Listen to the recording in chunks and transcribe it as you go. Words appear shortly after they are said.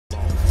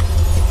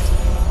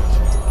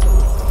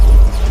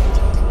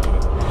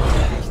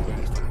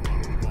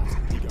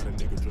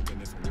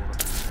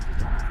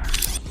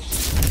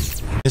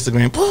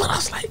Instagram. I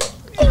was like,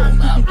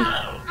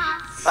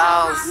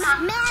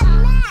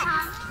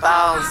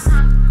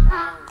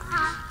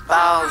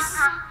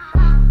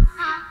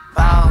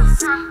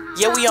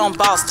 Yeah, we on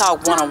Boss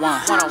Talk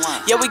 101.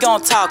 Yeah, we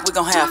gon' talk, we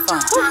gon' have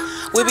fun.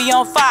 We be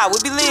on fire, we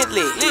be lit.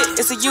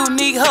 It's a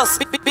unique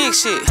hustle, big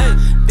shit.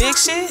 Big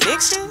shit,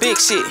 big shit, big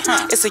shit.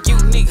 It's a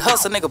unique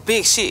hustle, nigga,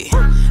 big shit.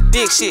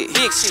 Big shit,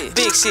 big shit,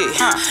 big shit.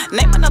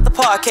 Name another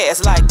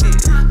podcast like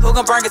this. Who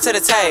gon' bring it to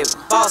the table?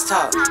 Boss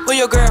Talk. Who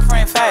your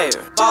girlfriend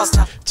favorite? Boss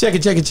Talk. Check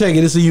it.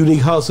 It's a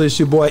unique hustle. It's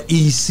your boy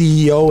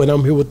ECO, and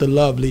I'm here with the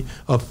lovely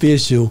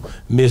official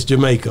Miss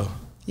Jamaica.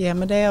 Yeah,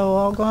 Medeo,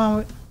 all going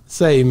with.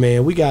 Say,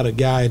 man, we got a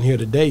guy in here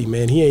today,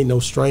 man. He ain't no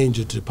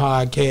stranger to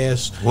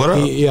podcasts. What up?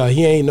 He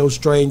ain't no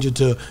stranger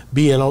to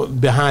being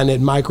behind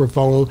that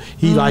microphone.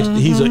 He likes.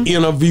 He's an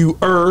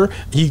interviewer.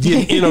 He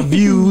get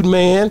interviewed,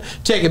 man.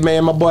 Check it,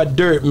 man. My boy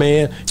Dirt,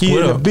 man. He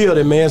in the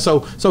building, man. So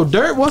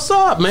Dirt, what's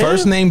up, man?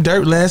 First name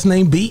Dirt, last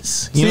name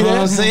Beats. You know what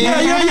I'm saying?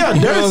 Yeah.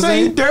 Dirt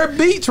say Dirt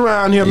Beats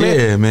around here, man.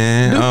 Yeah,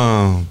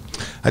 man.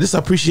 I just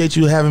appreciate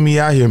you having me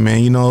out here,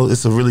 man. You know,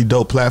 it's a really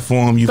dope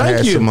platform. You've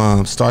had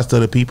some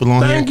star-studded people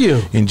on here. Thank you.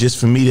 And just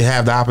for me to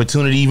have the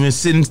opportunity, even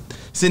sit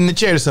in the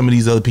chair that some of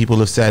these other people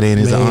have sat in,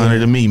 is an honor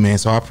to me, man.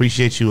 So I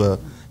appreciate you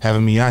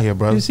having me out here,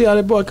 brother. You see how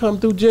that boy come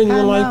through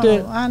genuine like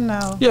that? I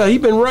know. Yeah, he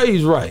been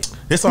raised right.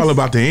 It's all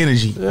about the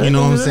energy. You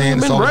know what I'm saying?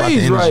 It's all about the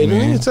energy, right,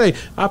 man. Say,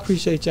 I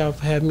appreciate y'all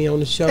for having me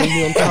on the show. You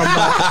know what I'm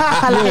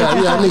talking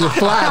about? yeah, nigga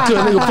fly to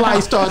a nigga fly.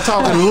 He start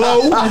talking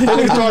low. That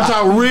nigga start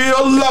talking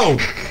real low.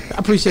 I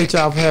appreciate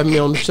y'all for having me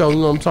on the show. You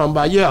know what I'm talking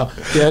about? Yeah,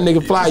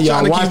 nigga fly.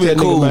 Y'all watch that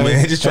cool, nigga,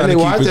 man. Just trying to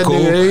keep it cool.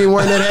 He ain't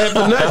wearing that hat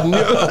for nothing.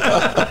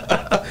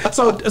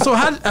 so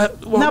how?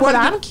 But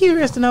I'm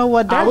curious to know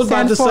what Dirt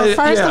stands for.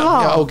 First of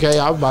all, yeah, okay,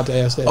 I was about to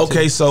ask that.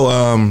 Okay, too.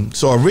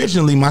 so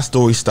originally my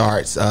story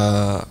starts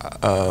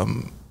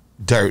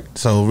Dirt.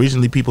 So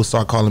originally people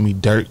start calling me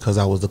Dirt because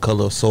I was the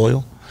color of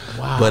soil.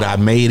 Wow. But I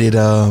made it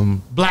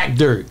Black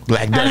Dirt.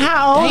 And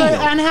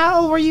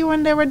how old were you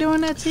when they were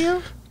doing that to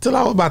you? Till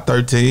I was about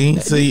 13.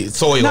 See,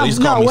 soil. No, when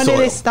soil.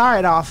 did it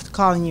start off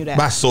calling you that?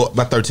 By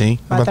 13.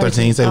 About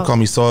 13. So they call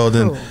me soil.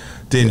 Then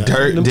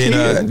Dirt.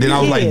 Then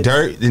I was like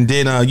Dirt. And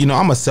then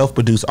I'm a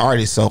self-produced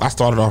artist, so I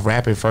started off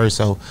rapping first.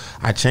 So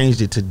I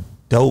changed it to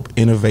Dope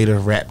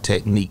Innovative Rap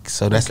Technique.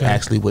 So that's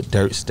actually what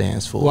Dirt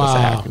stands for. Wow. It's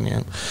an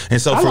acronym.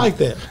 And so I like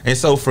that. And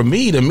so for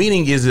me, the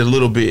meaning is a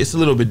little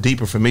bit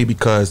deeper for me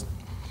because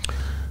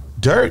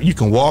dirt, you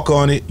can walk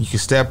on it, you can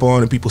step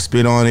on it, people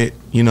spit on it,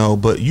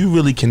 but you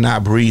really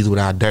cannot breathe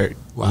without dirt.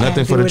 Wow.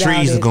 Nothing for the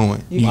trees is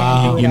going.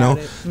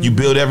 You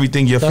build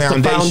everything, your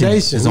foundation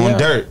is on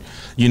dirt.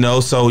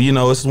 So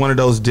it's one of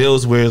those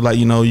deals where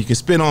you can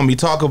spit on me,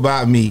 talk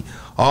about me,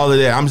 all of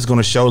that. I'm just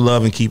gonna show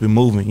love and keep it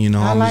moving.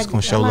 I'm just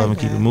gonna show love and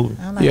keep it moving.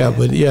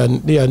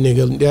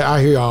 Nigga,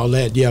 I hear all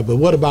that. Yeah, but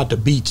what about the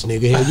beats,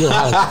 nigga?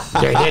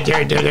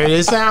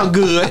 It sound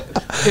good,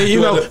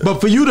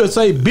 but for you to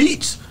say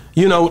beats,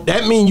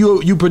 that means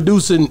you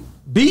producing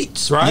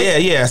beats,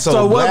 right? Yeah.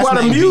 So what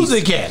the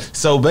music beats. at?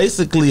 So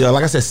basically,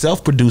 like I said,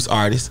 self-produced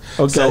artist.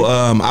 Okay. So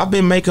I've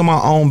been making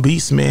my own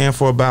beats, man,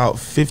 for about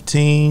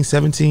 15,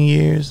 17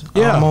 years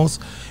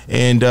almost.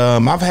 And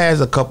I've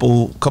had a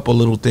couple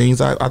little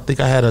things. I think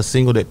I had a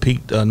single that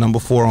peaked number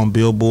 4 on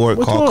Billboard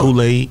called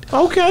Kool-Aid.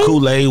 Okay.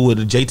 Kool-Aid with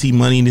a JT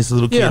Money and this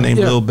little kid named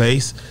Lil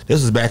Bass.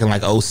 This was back in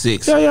like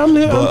 06. Yeah, I'm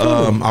here.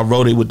 But I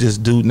wrote it with this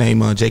dude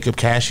named Jacob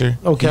Casher.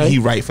 Okay. He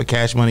write for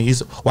Cash Money.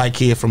 He's a white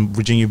kid from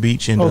Virginia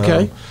Beach. And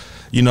I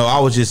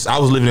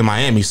was living in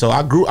Miami. So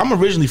I'm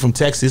originally from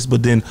Texas,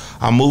 but then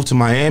I moved to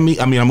Miami.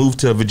 I moved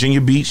to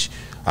Virginia Beach.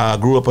 I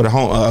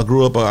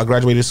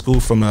graduated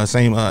school from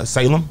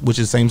Salem, which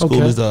is the same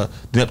school as the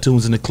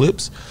Neptunes and the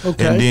Clips.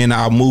 Okay. And then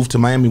I moved to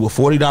Miami with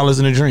 $40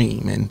 in a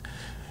dream, and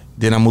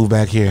then I moved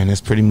back here, and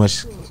that's pretty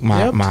much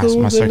my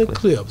circle.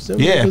 Clips.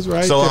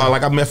 Right so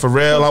I met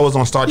Pharrell. I was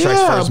on Star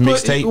Trek's first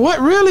mixtape. What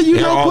really? You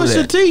know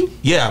Pusha T?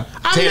 Yeah,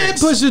 I met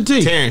Pusha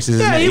T. Terrence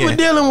is he was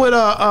dealing with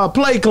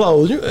play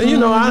clothes.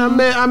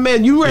 I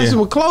met you messing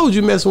with clothes.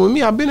 You messing with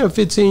me. I've been here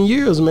 15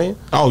 years, man.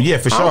 Oh yeah,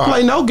 for sure. I don't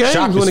play no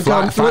games when it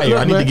comes to fire.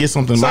 I need to get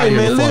something right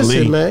here before I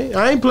leave. Man,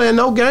 I ain't playing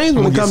no games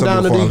when it comes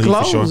down to these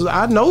clothes.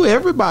 I know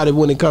everybody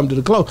when it comes to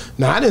the clothes.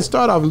 Now I didn't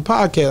start off in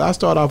podcast. I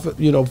started off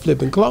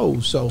flipping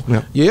clothes. So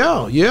yeah.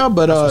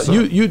 But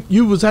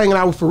you was hanging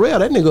out with Pharrell.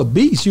 That nigga a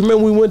beast. You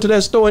remember we went to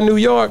that store in New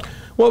York?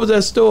 What was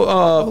that store?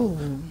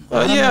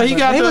 He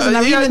got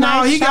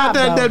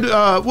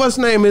that what's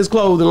the name of his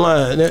clothing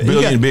line?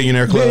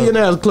 Billionaire Club.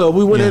 Billionaires Club.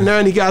 We went in there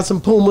and he got some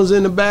Pumas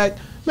in the back.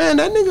 Man,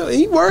 that nigga,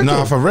 he working.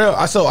 No,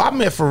 Pharrell. So I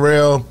met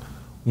Pharrell.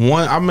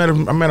 I met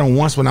him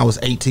once when I was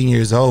 18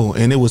 years old,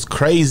 and it was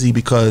crazy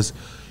because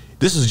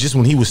this was just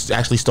when he was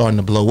actually starting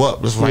to blow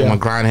up. This was like when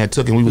Grind had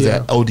took him. We was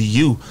at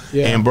ODU,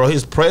 and bro,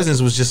 his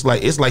presence was just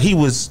like, it's like he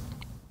was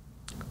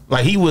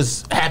Like, he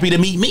was happy to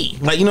meet me.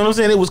 Like, you know what I'm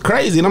saying? It was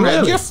crazy. And I'm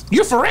like,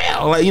 you're for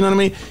real. Like, you know what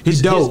I mean?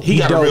 He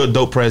got a real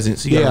dope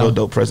presence. He got a real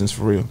dope presence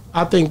for real.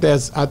 I think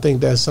that's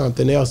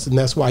something else, and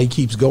that's why he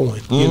keeps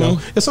going. You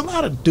know? It's a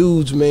lot of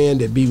dudes, man,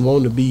 that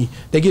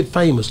they get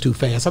famous too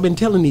fast. I've been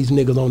telling these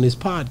niggas on this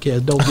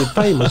podcast, don't get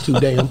famous too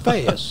damn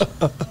fast.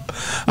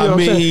 I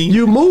mean,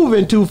 you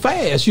moving too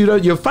fast. You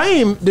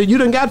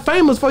done got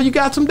famous before you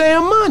got some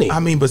damn money.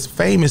 I mean, but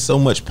fame is so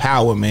much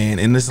power, man.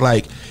 And it's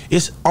like,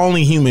 it's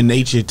only human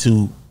nature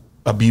to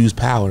abuse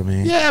power,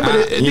 man. Yeah,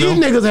 but these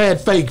niggas had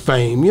fake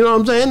fame. You know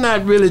what I'm saying?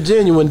 Not really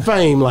genuine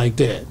fame like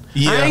that.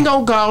 Yeah. I ain't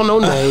gonna call no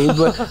names,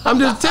 but I'm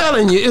just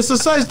telling you, it's a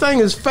such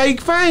thing as fake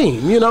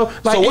fame. You know,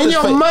 like so in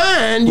your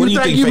mind, you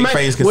think you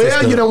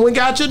done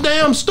got your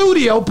damn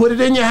studio, put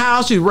it in your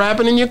house, you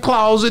rapping in your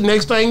closet.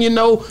 Next thing you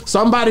know,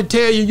 somebody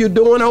tell you you're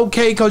doing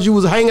okay because you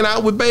was hanging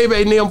out with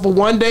Baby and them for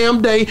one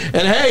damn day,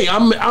 and hey,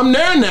 I'm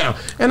there now.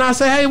 And I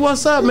say, hey,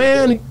 what's up,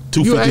 man?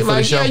 You act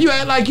like you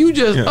act like you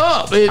just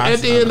up.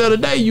 At the end of the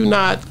day, you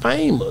not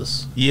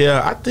famous.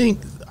 Yeah, I think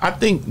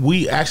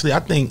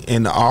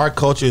in our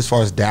culture, as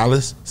far as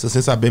Dallas, so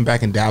since I've been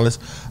back in Dallas,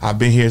 I've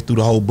been here through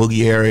the whole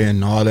boogie area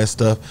and all that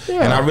stuff.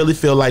 Yeah. And I really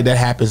feel like that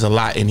happens a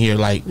lot in here.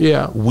 Like,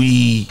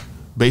 we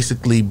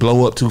basically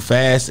blow up too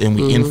fast and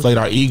we inflate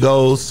our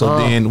egos. So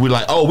then we're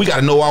like, oh, we got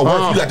to know our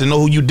worth. You got to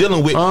know who you're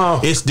dealing with.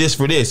 It's this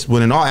for this.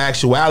 But in all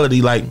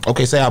actuality, like,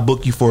 okay, say I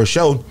book you for a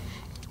show.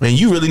 And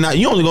you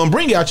only gonna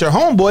bring out your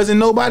homeboys and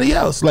nobody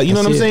else. Like, you know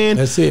what I'm saying?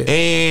 That's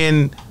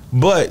it.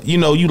 But, you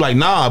know, you like,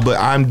 nah, but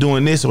I'm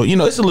doing this. Or, you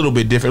know, it's a little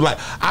bit different. Like,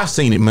 I've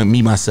seen it,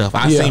 me, myself.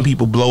 I've seen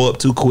people blow up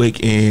too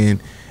quick and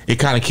it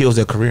kind of kills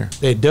their career.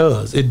 It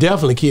does. It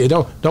definitely kills.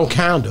 Don't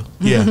counter.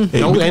 Yeah.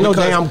 Ain't no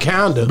damn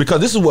counter.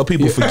 Because this is what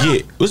people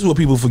forget. This is what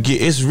people forget.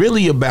 It's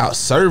really about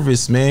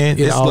service, man.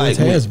 It always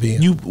has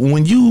been.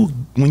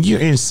 When you're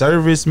in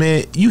service,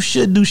 man, you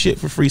should do shit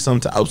for free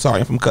sometimes. I'm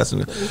sorry, I'm from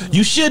cussing.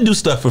 You should do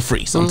stuff for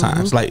free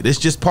sometimes. Like, it's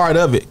just part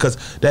of it, because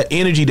that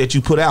energy that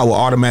you put out will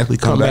automatically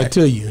come back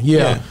to you.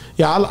 Yeah,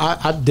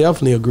 I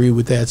definitely agree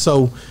with that.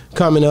 So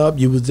coming up,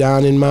 you was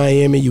down in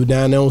Miami, you were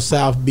down there on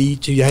South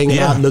Beach, you hanging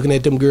out looking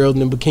at them girls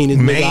in the bikinis.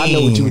 Man, nigga, I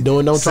know what you were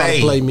doing. Don't try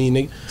to play me,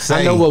 nigga.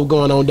 I know what was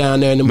going on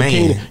down there in the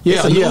bikini. Yeah,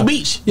 it's a new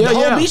beach. The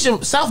whole beach,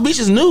 South Beach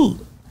is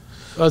nude.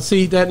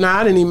 See that? Nah,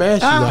 I didn't even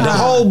ask you that. The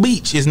whole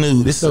beach is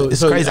nude. It's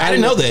crazy. I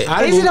didn't know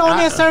that. Is it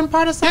only a certain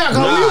part of South Beach?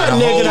 Yeah, we went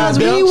naked out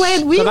there. We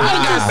went to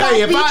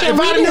South Beach. If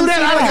I knew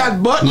that, I'd have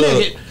got butt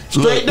naked.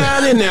 Straight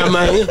down in there,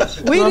 man.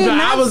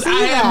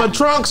 I had my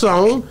trunks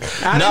on.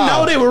 I didn't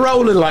know they were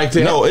rolling like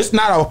that. No, it's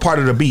not a part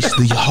of the beach.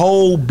 The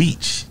whole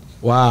beach.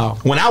 Wow.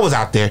 When I was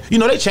out there,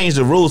 they changed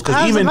the rules.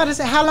 I was about to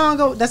say, how long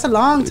ago? That's a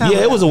long time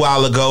ago. It was a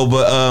while ago,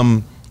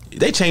 but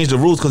they changed the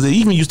rules because it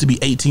even used to be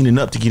 18 and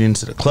up to get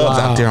into the clubs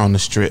out there on the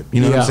strip. You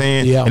know what I'm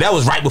saying? Yeah. And that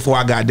was right before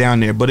I got down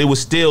there, but it was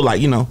still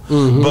like,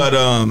 But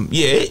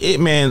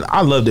man,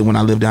 I loved it when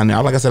I lived down there.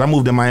 Like I said, I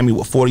moved to Miami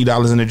with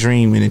 $40 in a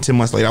dream, and then 10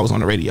 months later, I was on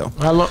the radio.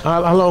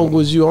 How long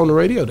was you on the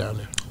radio down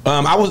there?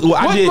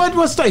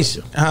 What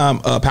station?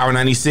 Power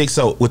 96.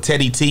 So with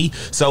Teddy T.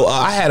 So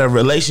I had a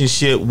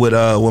relationship with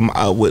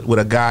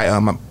a guy.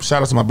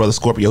 Shout out to my brother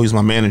Scorpio. He's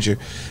my manager,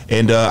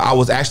 and I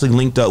was actually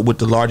linked up with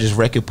the largest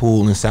record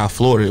pool in South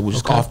Florida, which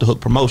is Off the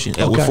Hook Promotion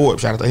with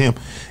Forbes. Shout out to him.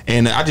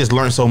 And I just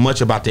learned so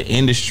much about the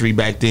industry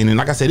back then. And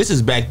like I said, this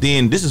is back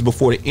then. This is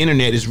before the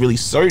internet is really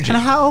surging.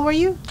 And how old were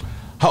you?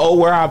 How old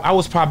were I? I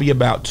was probably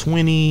about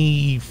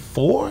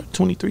 24,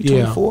 23,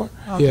 24.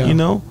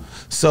 Okay.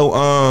 So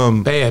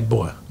bad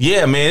boy.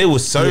 Yeah, man, it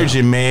was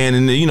surging, man,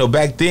 and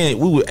back then it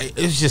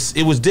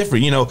was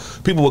different.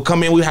 People would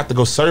come in, we'd have to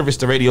go service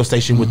the radio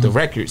station with the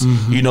records.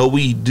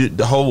 We did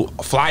the whole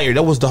flyer.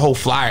 That was the whole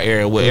flyer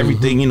era where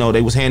everything,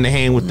 they was hand to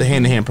hand with the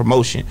hand to hand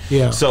promotion.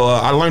 Yeah. So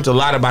I learned a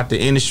lot about the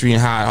industry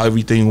and how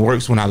everything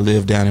works when I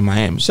lived down in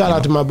Miami. Shout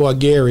out to my boy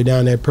Gary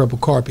down there at Purple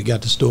Carpet,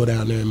 got the store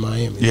down there in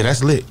Miami. Yeah,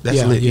 that's lit.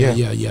 That's lit.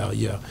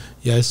 Yeah.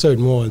 There's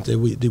certain ones that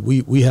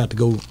we have to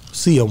go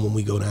see them when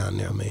we go down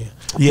there, man.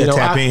 Yeah,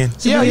 tap in.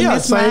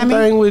 Same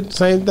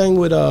thing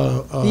with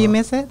do you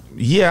miss it?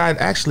 Yeah, I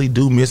actually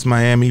do miss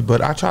Miami,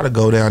 but I try to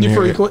go down there. You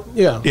frequent?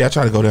 Yeah, I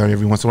try to go down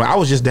every once in a while. I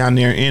was just down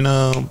there in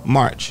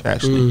March,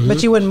 actually.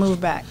 But you wouldn't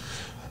move back.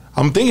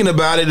 I'm thinking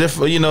about it.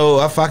 If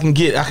I can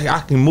get,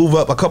 I can move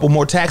up a couple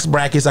more tax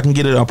brackets. I can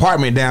get an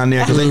apartment down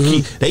there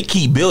because they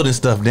keep building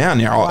stuff down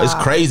there. Wow. It's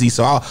crazy.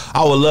 So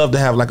I would love to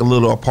have like a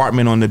little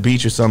apartment on the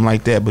beach or something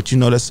like that. But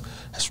that's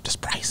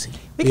pricey.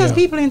 Because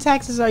people in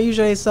Texas are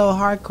usually so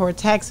hardcore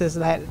Texas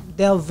that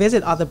they'll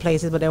visit other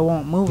places, but they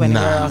won't move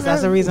anywhere else.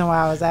 That's the reason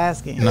why I was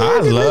asking. No, I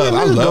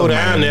love go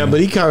down there, but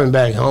he coming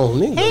back home.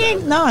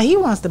 He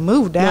wants to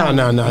move down.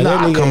 No. I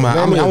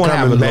want to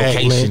have a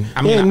location.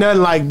 Ain't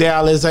nothing like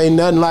Dallas. Ain't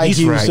nothing like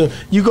Houston.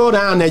 Right. You go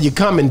down there, you're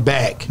coming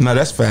back. No,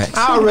 that's facts.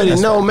 I already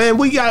know, man.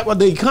 We got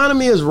the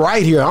economy is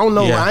right here. I don't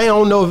know. Yeah. I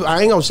ain't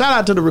gonna shout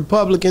out to the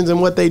Republicans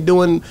and what they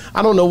doing.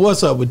 I don't know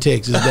what's up with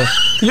Texas, but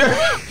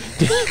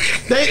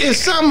It's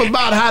something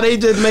about how they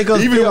just make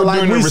us feel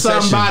like we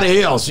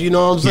somebody else. You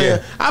know what I'm saying?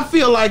 Yeah. I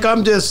feel like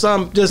I'm just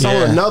on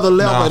another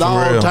level at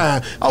all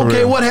time.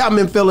 Okay, what happened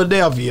in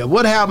Philadelphia?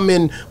 What happened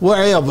in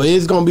wherever?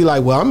 It's gonna be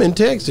like, well, I'm in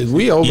Texas.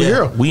 We over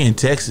here. We in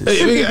Texas.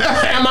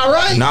 Am I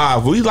right? Nah,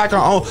 we like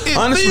our own.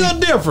 It feel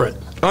different.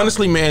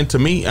 Honestly, man, to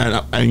me,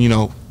 and you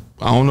know,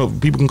 I don't know.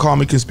 People can call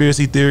me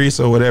conspiracy theorists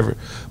or whatever,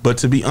 but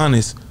to be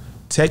honest,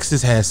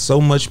 Texas has so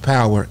much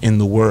power in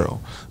the world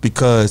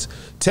because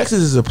Texas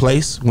is a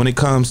place when it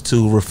comes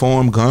to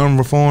gun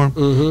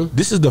reform.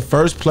 This is the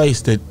first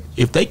place that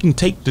if they can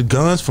take the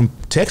guns from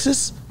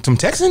Texans,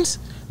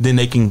 then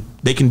they can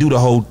do the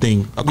whole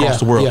thing across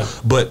the world. Yeah.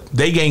 But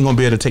they ain't gonna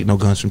be able to take no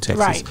guns from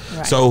Texas.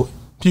 Right. So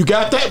you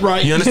got that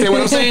right. You understand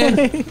what I'm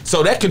saying?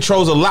 So that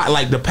controls a lot.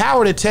 Like the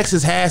power that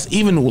Texas has,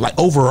 even like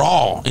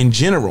overall in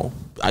general,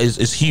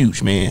 is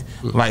huge, man.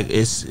 Like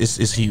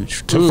it's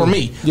huge for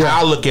me. Yeah.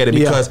 I look at it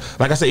because,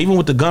 like I said, even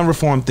with the gun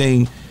reform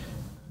thing,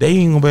 they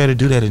ain't gonna be able to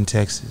do that in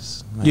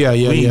Texas. Like, they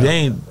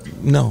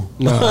ain't. No.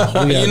 You know what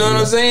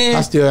I'm saying?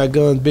 I still got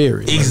guns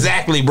buried.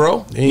 Exactly,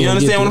 bro. You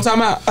understand what I'm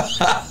talking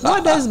about?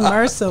 What does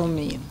Merso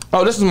mean?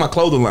 Oh, this is my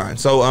clothing line.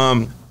 So,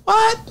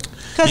 what?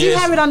 Because you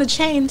have it on the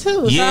chain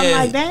too. So I'm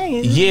like,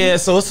 dang. Yeah,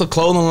 so it's a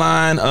clothing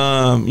line.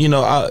 You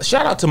know,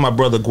 shout out to my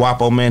brother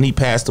Guapo, man. He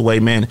passed away,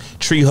 man.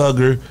 Tree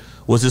Hugger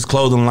was his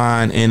clothing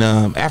line, and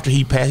after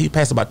he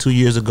passed about 2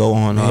 years ago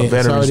on Veterans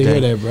Day. Sorry to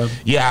hear that, brother.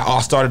 Yeah,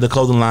 I started the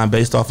clothing line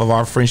based off of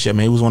our friendship,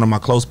 man. He was one of my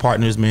close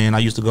partners, man. I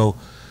used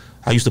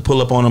to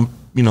pull up on him,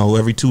 you know,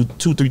 every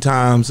 2-3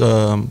 times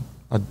a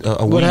week.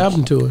 What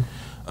happened to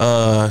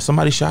him?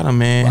 Somebody shot him,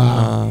 man.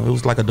 Wow. It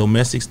was like a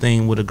domestics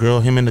thing with a girl.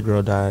 Him and the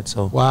girl died.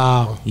 So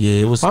wow.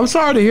 Yeah, it was. I'm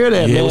sorry to hear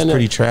that, man. It was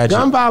pretty tragic.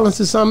 Gun violence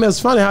is something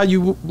that's funny how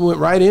you went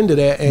right into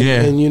that,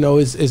 and you know,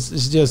 it's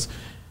just.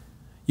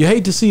 You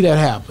hate to see that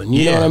happen.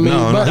 You know what I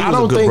mean?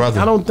 But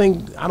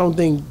I don't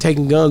think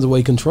taking guns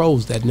away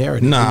controls that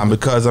narrative. Nah,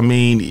 because I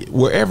mean,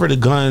 wherever the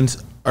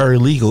guns are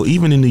illegal,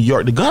 even in New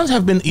York, the guns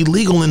have been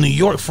illegal in New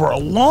York for a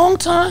long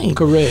time.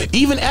 Correct.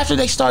 Even after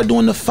they started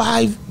doing the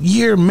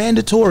 5-year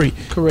mandatory,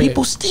 correct,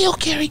 people still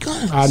carry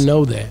guns. I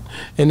know that,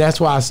 and that's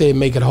why I said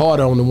make it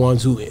harder on the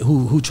ones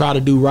who try to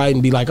do right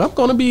and be like, I'm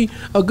going to be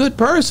a good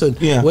person.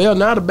 Yeah. Well,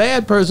 now the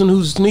bad person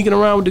who's sneaking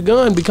around with the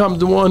gun becomes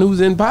the one who's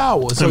in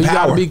power. So you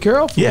got to be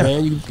careful,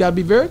 man. You got to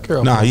be very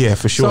careful. Nah, yeah,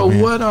 for sure. So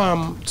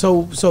man. What?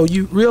 So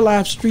you real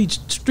life street?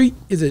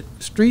 Is it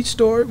street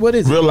story? What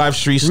is it? Real life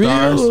street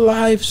stars. Real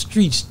life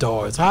street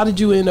stars. How did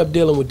you end up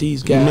dealing with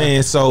these guys?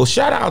 Man, so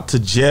shout out to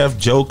Jeff,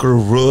 Joker,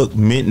 Rook,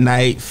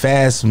 Midnight,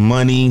 Fast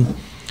Money,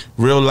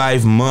 Real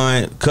Life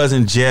Munt,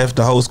 Cousin Jeff,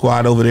 the whole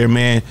squad over there,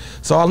 man.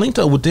 So I linked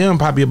up with them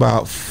probably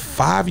about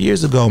 5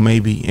 years ago,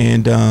 maybe.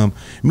 And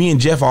me and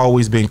Jeff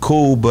always been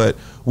cool, but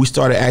we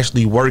started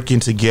actually working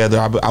together.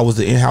 I was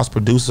the in-house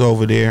producer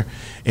over there,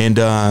 and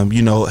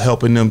you know,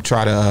 helping them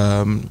try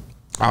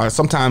to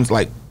sometimes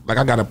like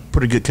I got a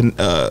pretty good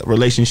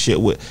relationship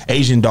with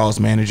Asian Dolls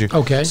manager.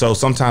 Okay. So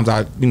sometimes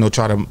I, you know,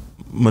 try to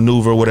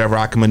maneuver whatever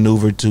I can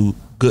maneuver to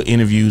good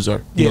interviews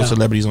or you know,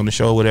 celebrities on the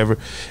show or whatever.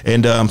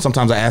 And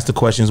sometimes I ask the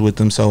questions with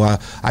them. So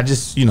I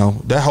just, you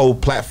know, that whole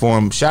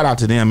platform, shout out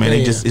to them, man.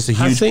 They just, it's a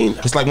huge,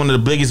 it's like one of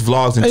the biggest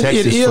vlogs in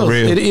Texas. It is, for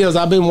real. It is.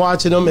 I've been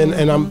watching them,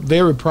 and I'm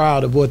very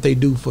proud of what they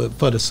do for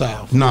the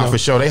South. Nah, for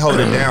sure. They hold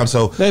it down.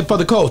 So for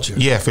the culture.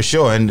 Yeah, for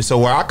sure. And so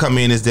where I come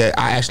in is that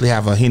I actually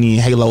have a Henny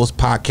and Halos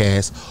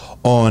podcast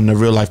on the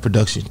Real Life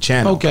Production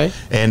channel. Okay.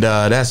 And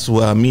that's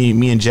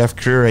me and Jeff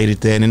curated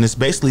that, and it's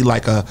basically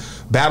like a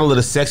battle of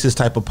the sexes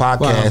type of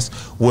podcast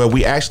where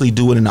we actually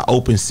do it in an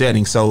open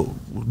setting. So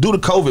due to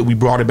COVID, we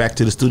brought it back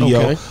to the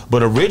studio,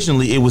 but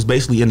originally it was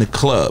basically in the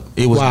club.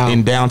 It was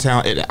in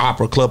downtown at the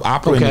Opera Club,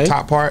 Opera in the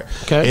top part,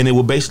 and it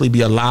would basically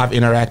be a live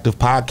interactive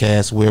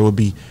podcast where it would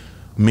be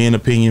men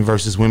opinion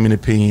versus women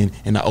opinion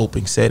in an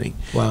open setting.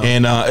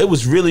 And it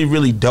was really,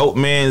 really dope,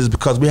 man. Is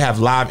because we have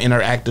live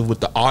interactive with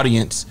the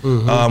audience,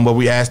 where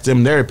we ask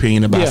them their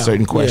opinion about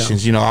certain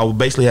questions. You know, I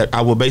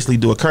will basically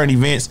do a current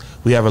events.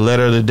 We have a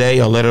letter of the day,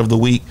 a letter of the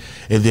week,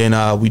 and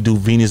then we do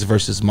Venus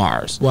versus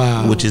Mars,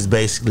 which is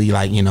basically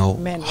like, you know,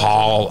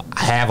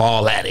 have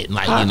all at it.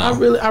 Like, you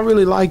know, I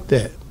really like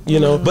that. You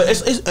know, but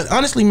it's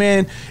honestly,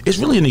 man, it's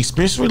really an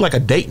experience, really like a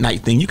date night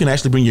thing. You can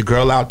actually bring your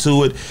girl out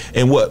to it.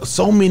 And what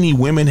so many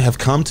women have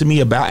come to me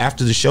about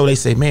after the show, they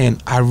say,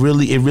 man, it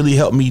really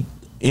helped me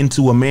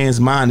into a man's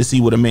mind to see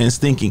what a man's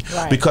thinking.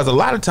 Because a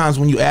lot of times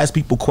when you ask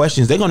people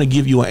questions, they're going to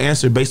give you an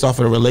answer based off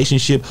of the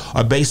relationship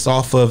or based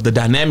off of the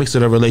dynamics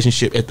of the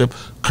relationship at the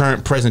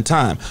current present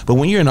time. But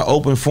when you're in an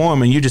open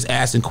forum and you're just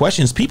asking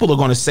questions, people are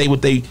going to say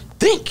what they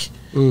think,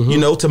 you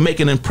know, to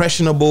make an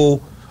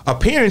impressionable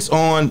appearance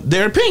on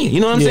their opinion. You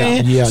know what I'm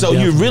saying? Yeah, so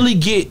definitely. You really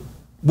get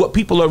what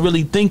people are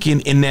really thinking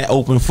in that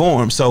open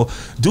forum. So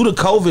due to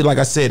COVID, like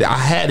I said, I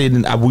had it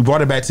and we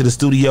brought it back to the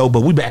studio,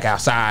 but we back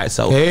outside.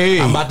 So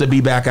I'm about to be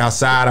back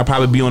outside. I'll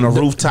probably be on a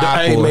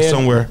rooftop or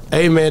somewhere.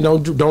 Hey man,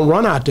 don't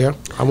run out there.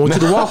 I want you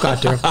to walk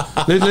out there.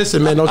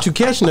 Listen, man, don't you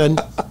catch nothing.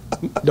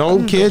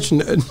 Don't catch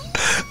nothing.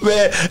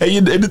 Man,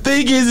 and the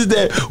thing is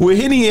that with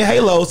Henny and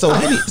Halo,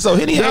 Henny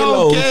and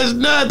Halo don't catch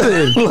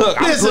nothing.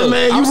 Listen,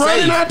 man, you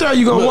running out there,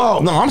 you gonna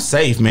walk? No, I'm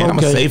safe, man. Okay. I'm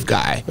a safe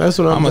guy. That's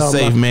what I'm a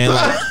safe man.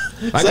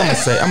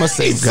 I'm a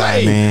safe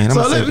guy, man.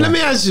 So let me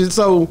ask you.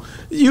 So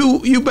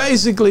you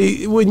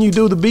basically, when you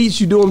do the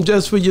beats, you do them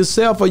just for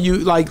yourself, or you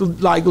like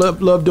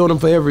love doing them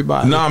for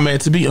everybody? Nah, man.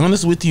 To be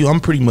honest with you, I'm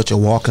pretty much a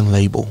walking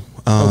label.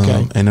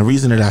 Okay. And the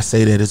reason that I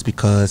say that is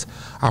because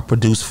I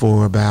produce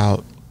for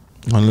about.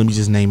 Well, let me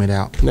just name it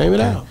out. Name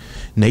it out.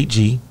 Nate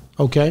G.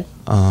 Okay.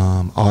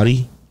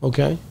 Audie.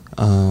 Okay.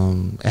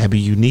 Abby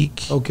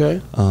Unique.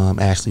 Okay.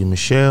 Ashley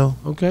Michelle.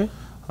 Okay.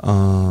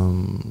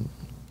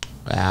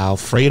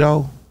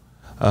 Alfredo.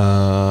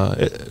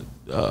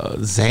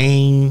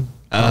 Zane.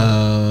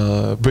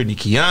 Brittany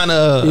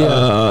Kiana.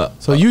 Yeah.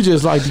 So you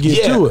just like to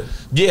get to it.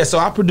 Yeah, so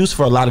I produce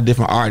for a lot of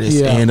different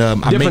artists, and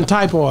different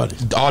type of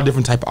artists, all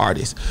different type of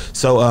artists.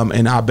 So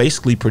and I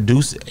basically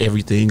produce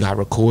everything. I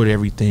record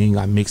everything.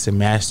 I mix and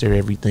master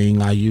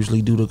everything. I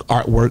usually do the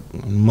artwork.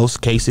 In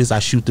most cases, I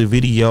shoot the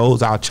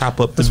videos. I'll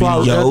chop up the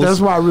videos. That's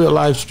why Real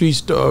Life Street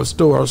Stars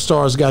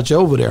got you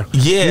over there.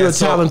 Yeah, you're a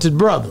talented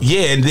brother.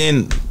 Yeah,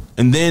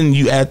 and then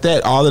you add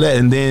all of that,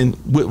 and then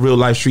with Real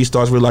Life Street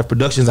Stars, Real Life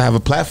Productions, I have a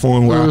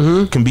platform where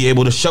I can be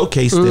able to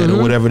showcase that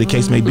or whatever the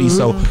case may be.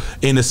 So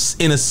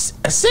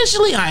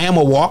essentially, I am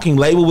a walking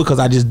label because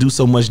I just do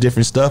so much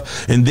different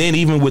stuff. And then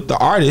even with the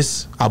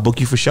artists, I'll book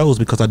you for shows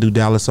because I do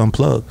Dallas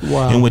Unplugged.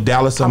 Wow. And with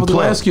Dallas Unplugged, I was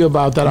going to ask you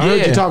about that. I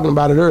heard you talking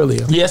about it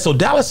earlier. Yeah, so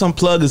Dallas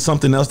Unplugged is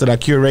something else that I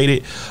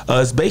curated.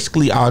 It's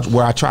basically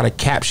where I try to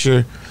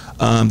capture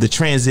the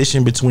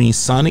transition between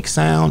sonic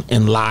sound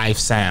and live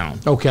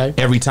sound. Okay.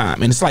 Every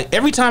time. And it's like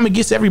every time it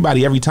gets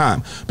everybody every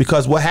time.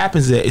 Because what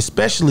happens is,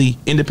 especially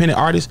independent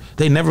artists,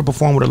 they never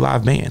perform with a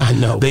live band. I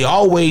know. They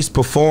always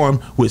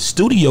perform with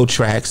studio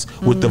tracks,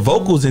 with the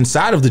vocals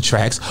inside of the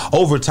tracks,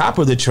 over top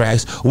of the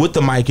tracks, with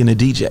the mic and the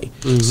DJ.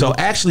 So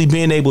actually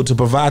being able to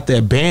provide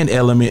that band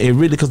element, it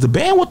really, because the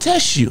band will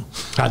test you.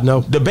 I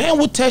know. The band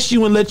will test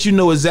you and let you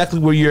know exactly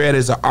where you're at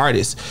as an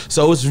artist.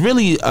 So it's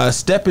really a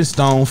stepping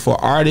stone for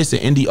artists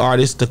and indie artists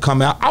to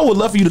come out. I would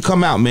love for you to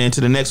come out, man, to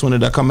the next one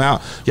that I come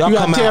out. Y'all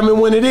come out. Tell me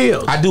when it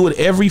is. I do it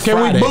every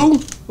Friday. Can we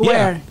boo?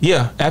 Where?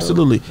 Yeah,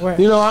 absolutely. Where?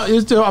 You know,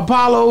 it's the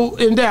Apollo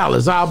in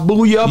Dallas. I'll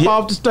boo you up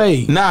off the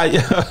stage. Nah, yeah.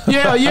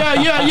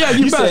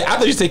 You said, I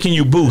thought you said, can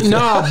you boo?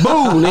 Nah,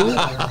 boo,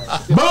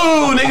 nigga.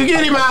 Boo, nigga,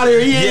 get him out of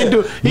here. He ain't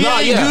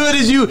good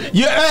as you.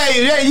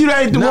 Hey, you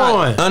ain't the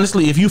one.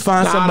 Honestly, if you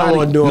find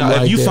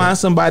find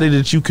somebody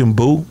that you can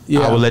boo,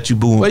 I will let you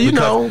boo him.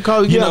 Well,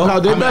 because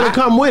they better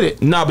come with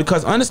it. No,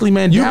 because honestly,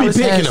 man, you be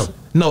picking them.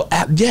 No,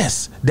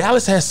 yes,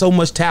 Dallas has so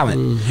much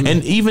talent,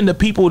 and even the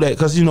people that,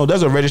 because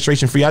there's a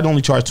registration fee. I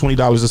only charge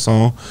 $20 a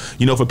song,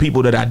 for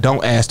people that I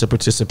don't ask to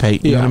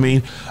participate. You know what I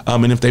mean?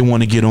 And if they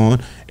want to get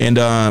on, and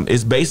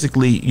it's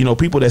basically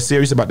people that's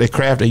serious about their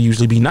craft. They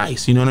usually be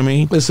nice. You know what I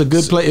mean? It's a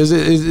good place.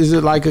 Is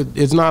it like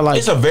it's not like,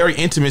 it's a very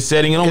intimate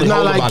setting. It's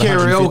not like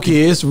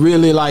karaoke. It's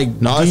really like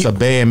it's a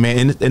band,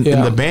 man, and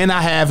the band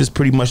I have is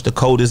pretty much the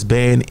coldest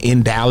band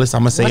in Dallas.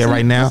 I'm gonna say it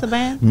right now. What's the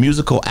band?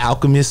 Musical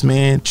Alchemist,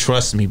 man.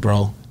 Trust me,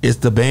 bro.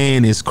 The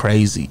band is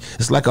crazy.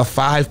 It's like a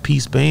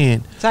 5-piece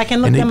band. So I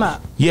can look them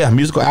up. Yeah,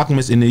 Musical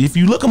Alchemist. And if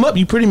you look them up,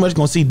 you pretty much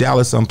gonna see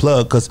Dallas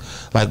Unplugged, because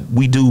like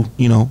we do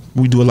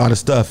a lot of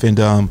stuff. And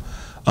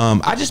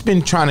I just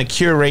been trying to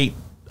curate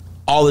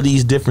all of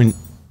these different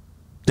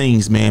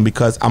things, man,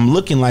 because I'm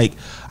looking like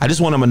I just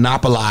want to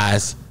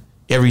monopolize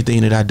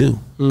everything that I do,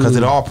 because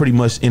it all pretty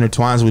much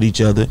intertwines with each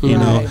other.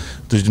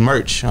 There's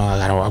merch.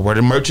 I wear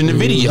the merch in the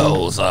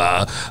videos.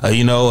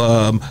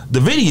 The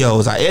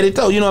videos I edit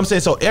though. You know what I'm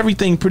saying? So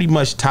everything pretty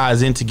much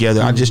ties in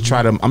together. I'm just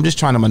trying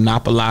to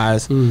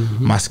monopolize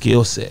my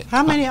skill set.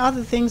 How many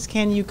other things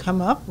can you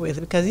come up with?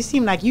 Because you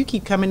seem like you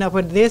keep coming up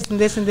with this and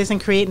this and this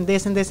and creating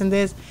this and this and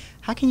this.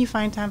 How can you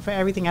find time for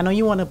everything? I know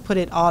you want to put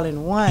it all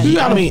in one. You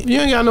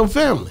ain't got no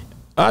family.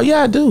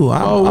 Yeah, I do.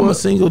 I'm a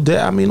single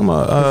dad. I mean, I'm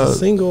a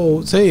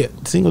single. Say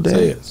it. Single dad.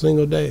 Say it.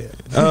 Single dad.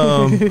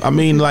 I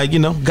mean, like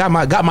got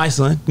my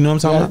son. You know what I'm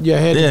talking about? Yeah,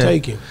 had to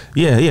take him.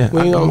 Yeah.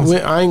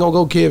 I ain't gonna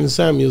go Kevin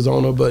Samuels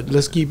on her, but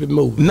let's keep it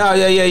moving. No,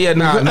 yeah.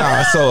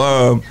 Nah.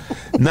 So,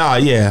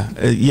 yeah.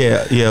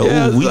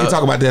 Ooh, we can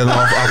talk about that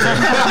off.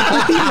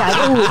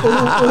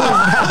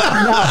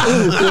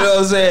 You know what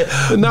I'm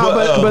saying?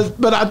 No,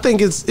 but I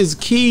think it's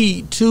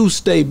key to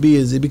stay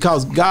busy,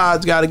 because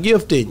God's got a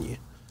gift in you.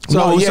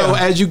 So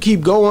as you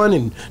keep going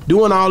and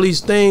doing all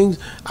these things,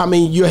 I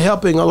mean, you're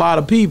helping a lot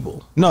of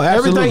people. No,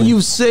 absolutely. Everything you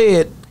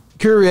said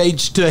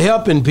curates to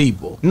helping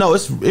people. No,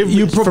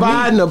 you're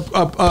providing a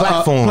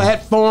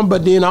platform,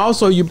 but then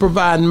also you're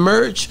providing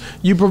merch.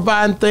 You're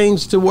providing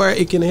things to where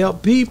it can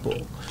help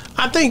people.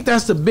 I think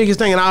that's the biggest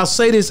thing, and I'll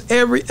say this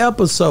every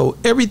episode.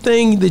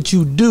 Everything that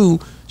you do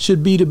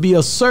should be to be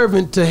a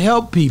servant to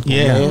help people.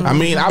 Yeah, man. I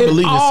mean, I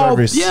believe in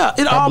service. Yeah,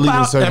 I believe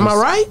in service. Am I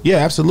right? Yeah,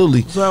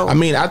 absolutely. So, I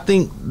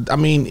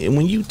mean,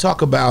 when you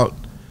talk about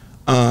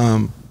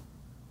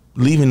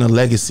leaving a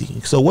legacy,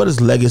 so what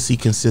does legacy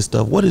consist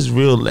of? What is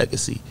real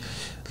legacy?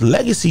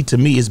 Legacy to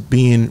me is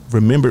being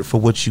remembered for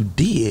what you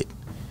did,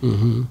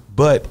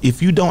 But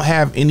if you don't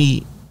have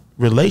any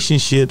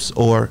relationships,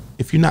 or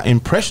if you're not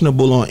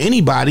impressionable on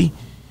anybody,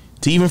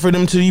 for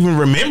them to even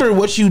remember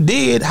what you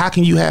did, how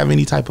can you have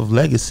any type of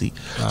legacy?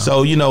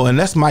 So, and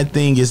that's my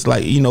thing, is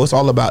like, it's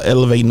all about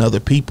elevating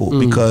other people,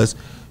 because,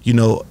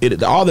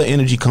 all the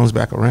energy comes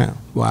back around.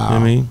 Wow. You know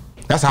what I mean?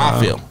 That's how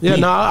I feel. Yeah,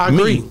 I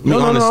agree. No,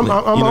 I'm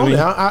on it.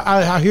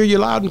 I hear you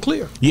loud and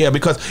clear. Yeah,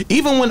 because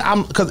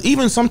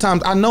even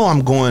sometimes I know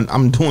I'm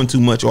doing too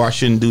much, or I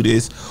shouldn't do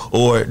this,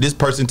 or this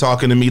person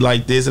talking to me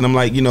like this, and I'm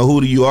like,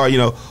 who do you are,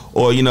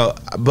 or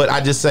but I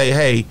just say,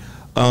 hey,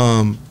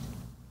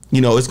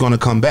 it's gonna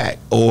come back,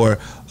 or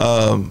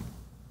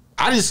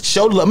I just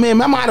show love. Man,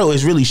 my motto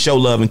is really show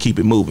love and keep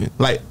it moving.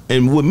 Like,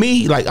 and with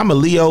me, like, I'm a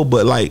Leo,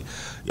 but like,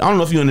 I don't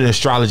know if you're into the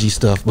astrology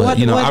stuff, but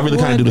I really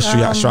kind of do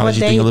the astrology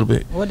thing a little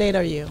bit. What date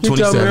are you?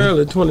 27.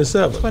 Early,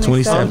 27.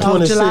 27.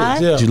 26. July?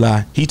 Yeah.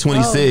 July. He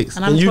 26.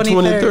 And you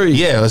 23.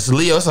 Yeah, it's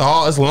Leo. It's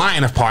a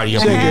lion party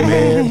up here,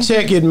 man.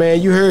 Check it,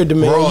 man. You heard the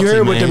man. Royalty, you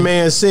heard what the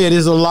man said.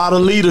 There's a lot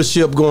of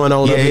leadership going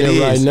on up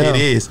here right now. It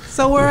is.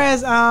 So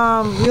whereas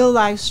real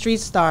life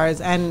street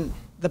stars and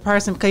the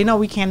person, because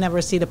we can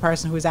never see the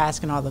person who's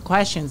asking all the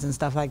questions and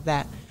stuff like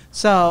that.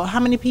 So how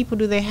many people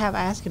do they have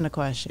asking the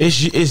question?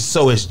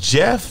 It's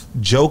Jeff,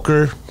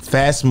 Joker,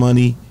 Fast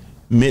Money,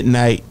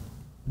 Midnight,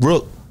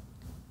 Rook,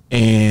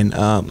 and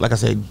like I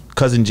said,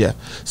 Cousin Jeff.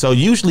 So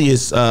usually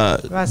it's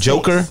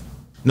Joker. Six.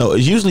 No,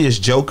 usually it's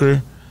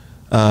Joker,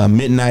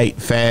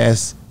 Midnight,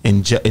 Fast,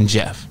 and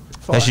Jeff.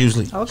 Four. That's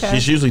usually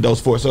It's usually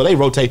those four. So they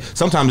rotate.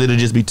 Sometimes it'll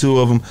just be two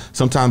of them.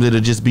 Sometimes it'll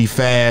just be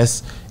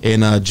Fast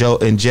and Joe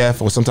and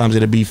Jeff, or sometimes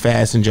it'll be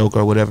Fast and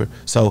Joker or whatever.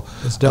 So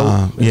it's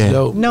dope. It's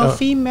dope. No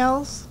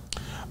females.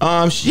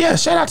 Yeah,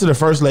 shout out to the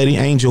first lady,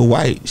 Angel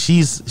White.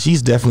 She's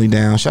definitely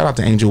down. Shout out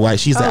to Angel White.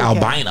 She's the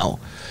albino.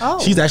 Oh,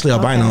 she's actually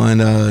albino,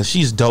 and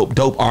she's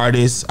dope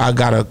artist. I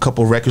got a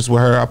couple records with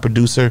her. I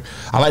produce her.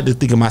 I like to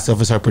think of myself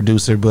as her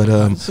producer, but we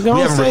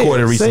haven't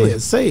recorded recently.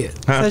 Say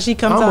it. Huh? So she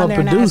comes on there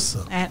and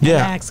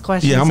asks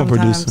questions. Yeah, I'm sometimes.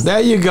 a producer.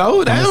 There you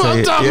go. That's what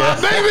I'm talking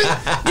about, baby.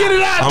 Get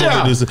it out there. I'm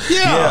a producer.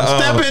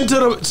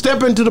 Yeah,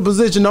 step into the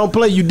position. Don't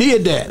play. You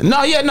did that. No.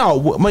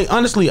 I mean,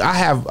 honestly, I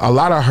have a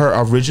lot of her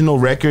original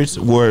records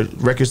were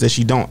records that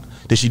she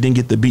didn't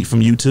get the beat from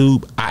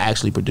YouTube. I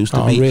actually produced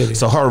the beat. Really?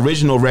 So her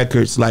original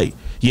records, like,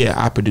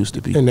 I produced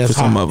the beat for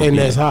some of them. And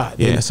that's hot.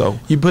 Yeah, so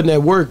you putting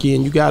that work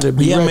in, you got to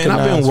be recognized. Man,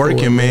 I've been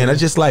working, man. I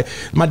just, like,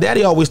 my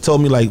daddy always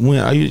told me, like, when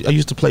I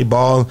used to play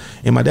ball,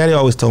 and my daddy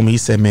always told me, he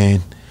said,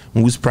 man,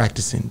 when we was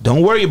practicing,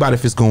 don't worry about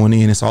if it's going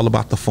in. It's all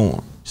about the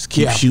form. Just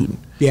keep shooting.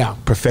 Yeah.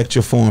 Perfect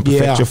your form.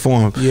 Perfect your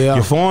form. Yeah.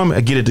 Your form,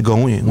 get it to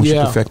go in once you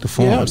perfect the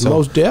form. Yeah, so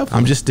most definitely.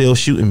 I'm just still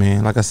shooting,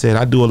 man. Like I said,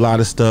 I do a lot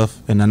of stuff,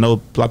 and I know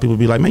a lot of people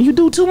be like, man, you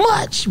do too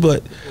much,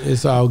 but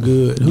it's all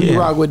good. Who you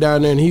rock with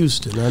down there in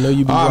Houston? I know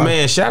you be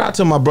man, shout out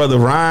to my brother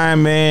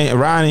Ryan, man.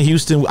 Ryan in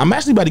Houston. I'm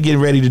actually about to get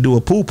ready to do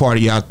a pool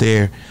party out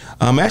there.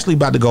 I'm actually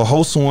about to go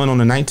host one on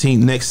the 19th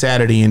next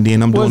Saturday, and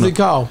then I'm doing What's it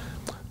called?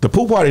 The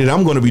pool party that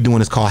I'm going to be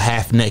doing is called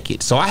Half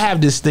Naked. So I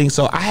have this thing.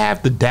 So I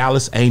have the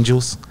Dallas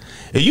Angels.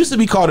 It used to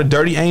be called the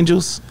Dirty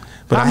Angels.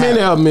 But how many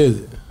of them is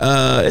it?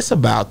 It's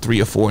about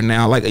 3 or 4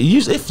 now. Like,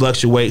 usually it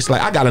fluctuates.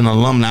 Like, I got an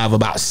alumni of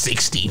about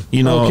 60,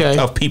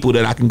 of people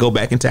that I can go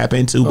back and tap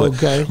into. But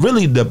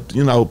really,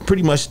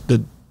 pretty much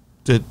the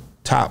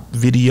top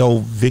video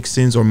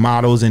vixens or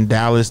models in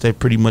Dallas, that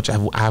pretty much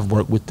I've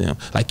worked with them.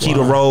 Like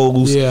Keita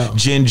Rose,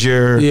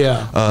 Ginger,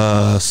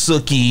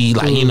 Sookie,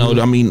 like,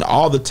 I mean,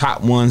 all the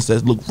top ones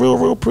that look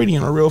real pretty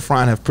and are real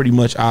fine have pretty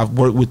much I've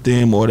worked with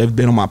them, or they've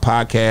been on my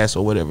podcast,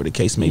 or whatever the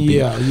case may be.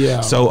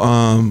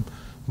 So,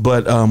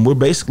 but we're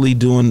basically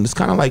doing, it's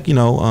kind of like,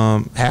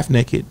 Half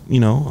Naked,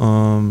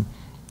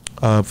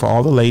 for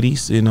all the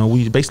ladies.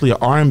 We basically an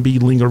R&B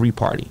lingerie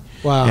party.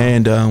 Wow.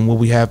 And where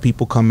we have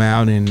people come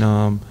out and,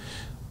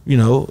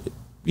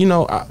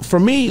 for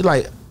me,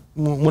 like,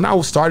 when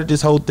I started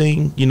this whole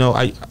thing,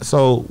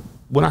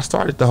 when I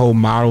started the whole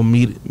model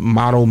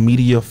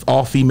media,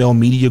 all female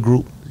media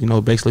group,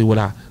 basically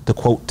the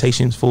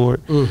quotations for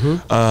it,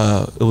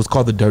 it was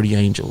called the Dirty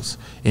Angels,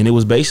 and it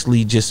was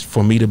basically just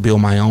for me to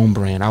build my own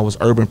brand. I was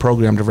urban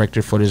program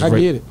director for this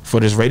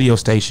radio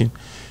station,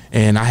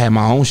 and I had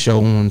my own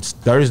show on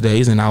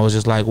Thursdays, and I was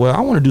just like, well, I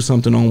want to do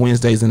something on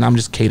Wednesdays, and I'm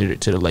just catered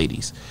it to the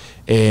ladies,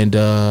 and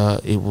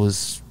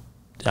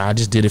I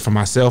just did it for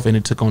myself, and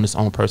it took on its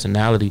own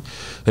personality.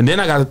 And then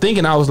I got to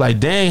thinking, I was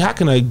like, dang, how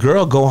can a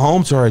girl go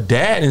home to her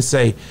dad and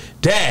say,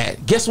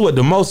 Dad, guess what?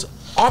 The most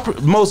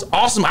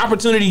awesome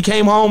opportunity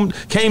came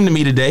to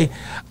me today.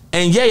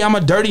 And I'm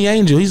a dirty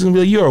angel. He's gonna be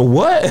like, you're a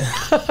what?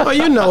 Well,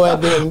 you know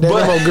that them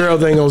old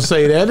girls ain't gonna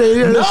say that.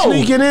 They're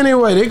sneaking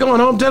anyway. They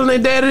going home telling their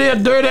daddy they're a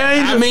dirty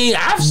angel. I mean,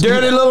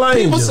 dirty little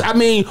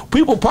angel.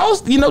 People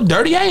post,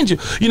 dirty angel.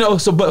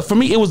 So but for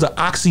me, it was an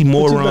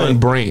oxymoron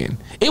brand.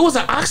 It was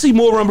an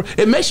oxymoron.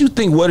 It makes you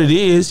think what it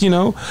is,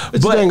 What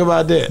you think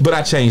about that? But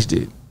I changed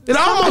it. It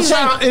almost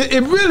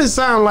it really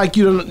sounds like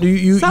you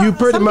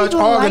pretty much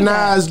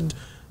organized,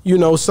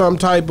 some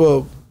type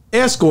of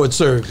escort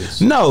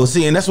service. No,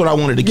 see, and that's what I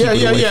wanted to keep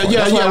it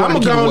away from.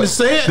 I'm going to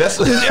say it.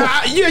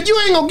 You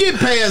ain't gonna get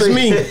past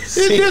me. This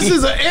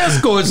is an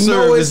escort service.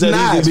 No, it's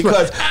not,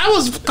 because I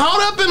was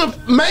caught up in a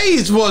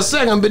maze for a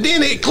second, but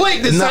then it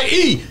clicked and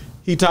say,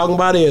 he talking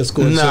about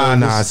escort service.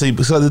 Nah. See,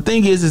 so the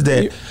thing is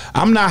that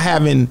I'm not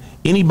having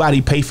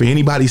anybody pay for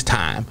anybody's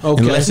time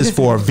unless it's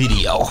for a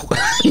video.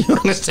 You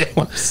understand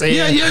what I'm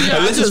saying? Yeah.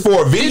 Unless it's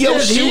for a video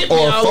shoot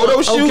or a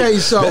photo shoot. Okay,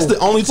 so that's the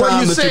only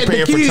time that you're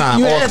paying for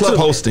time, or club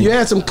hosting. You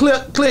had some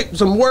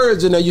some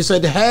words in there. You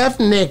said the half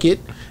naked.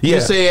 Yeah.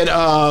 You said,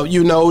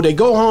 they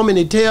go home and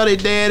they tell their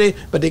daddy,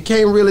 but they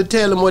can't really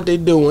tell them what they're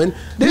doing.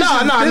 No. They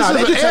can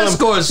tell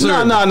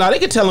them. No. They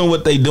can tell them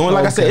what they're doing.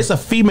 Like I said, it's a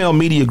female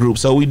media group,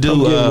 so we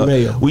do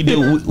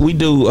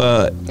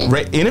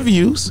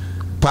interviews,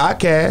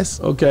 podcasts,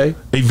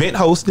 event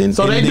hosting.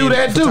 So they do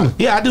that too.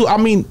 Yeah, I do. I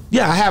mean,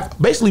 I have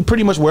basically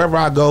pretty much wherever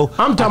I go.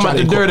 I'm talking about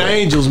the Dirty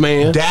Angels,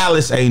 man.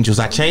 Dallas Angels.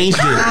 I changed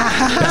it.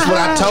 That's what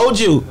I told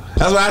you.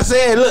 That's what I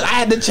said. Look, I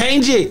had to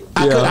change it.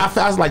 I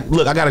was like,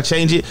 look, I got to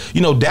change it.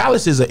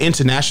 Dallas is an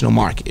international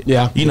market.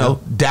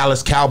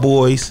 Dallas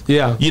Cowboys.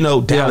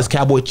 Dallas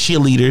Cowboy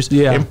cheerleaders.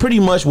 And pretty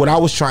much what I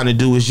was trying to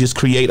do is just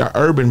create an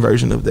urban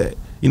version of that.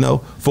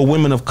 For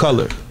women of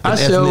color. I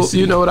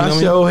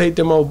hate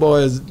them old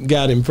boys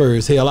got him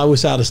first. Hell, I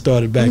wish I'd have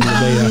started back in the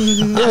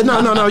day.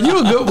 No. You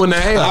a good one to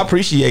have. I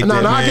appreciate that,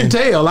 man. I can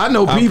tell. I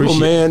know people,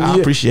 man. I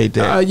appreciate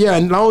that.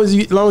 And long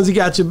as he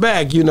got your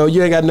back, you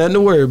ain't got nothing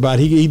to worry about.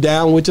 He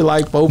down with you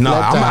like 4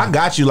 flat times. I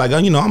got you. Like,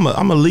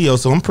 I'm a Leo,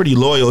 so I'm pretty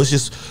loyal.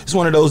 It's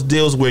one of those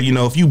deals where,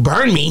 if you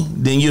burn me,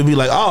 then you'll be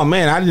like, oh,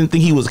 man, I didn't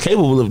think he was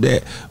capable of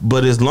that.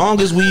 But as long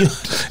as he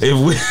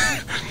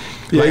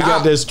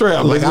got that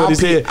strap. Like what he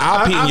said.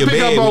 I'll pee in your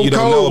bed when you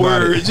don't know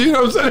about it. You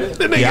know what I'm saying?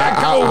 Then they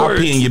got code words. I'll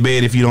pee in your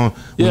bed if you don't.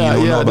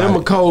 Yeah, them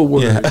a code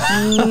word. Yeah.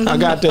 I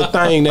got that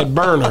thing, that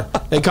burner.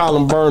 They call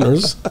them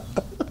burners.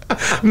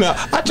 No,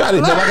 I try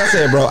to. Like I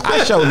said, bro,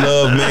 I show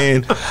love,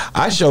 man.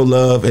 I show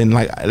love, and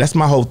like that's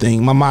my whole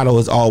thing. My motto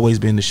has always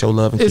been to show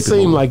love. And it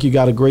seemed like you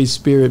got a great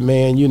spirit,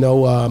 man.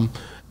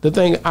 The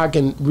thing I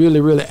can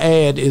really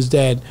add is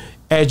that,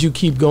 as you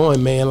keep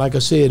going, man, like I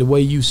said, the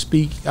way you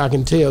speak, I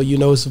can tell,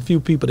 it's a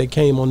few people that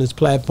came on this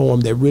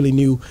platform that really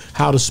knew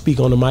how to speak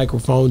on the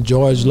microphone.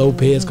 George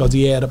Lopez, because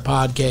he had a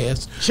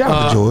podcast. Shout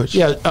out to George.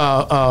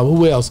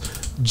 Who else?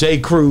 Jay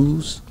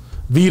Cruz,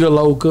 Vita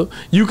Loca.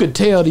 You could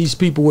tell these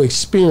people were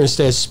experienced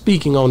at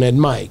speaking on that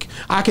mic.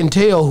 I can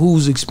tell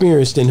who's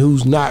experienced and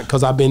who's not,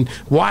 because I've been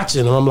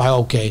watching them. I'm like,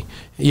 okay.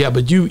 Yeah,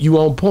 but you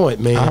on point,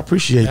 man. I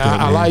appreciate that,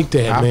 man. I like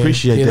that, man. I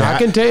appreciate that. I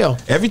can tell.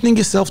 Everything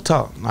is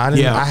self-taught.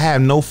 I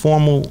have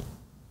nothing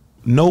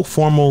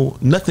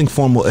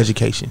formal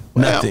education.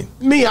 Nothing.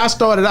 Me, I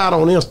started out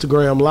on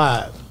Instagram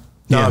Live.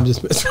 No, I'm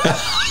just messing.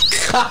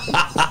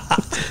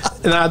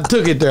 And I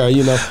took it there,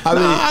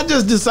 I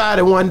just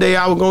decided one day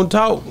I was going to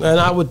talk, and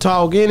I would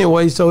talk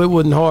anyway, so it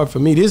wasn't hard for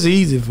me. This is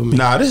easy for me.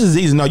 Nah, this is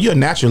easy. No, you're a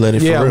natural at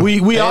it, for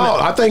real. We all.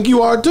 I think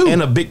you are, too.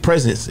 And a big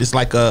presence. It's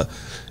like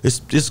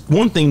it's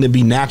one thing to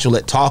be natural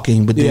at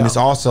talking, but then it's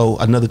also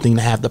another thing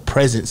to have the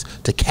presence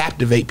to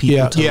captivate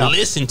people to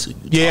listen to you.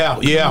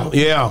 Yeah. You know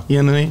what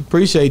I mean?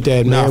 Appreciate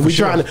that, man.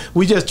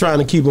 We just trying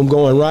to keep them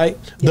going, right?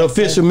 The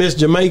official Miss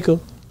Jamaica.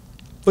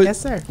 But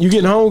yes, sir. You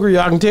getting hungry?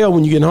 I can tell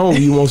when you getting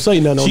hungry. You won't say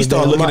nothing. She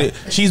started looking at.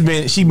 She's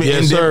been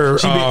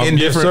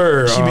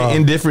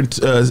indifferent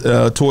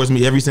towards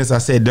me ever since I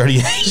said dirty.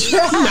 No,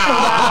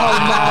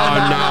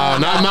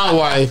 not my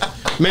wife.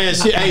 Man,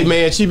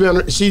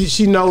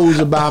 she knows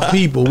about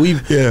people.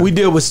 We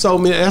deal with so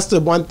many. That's the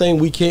one thing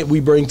we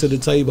bring to the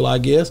table, I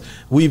guess.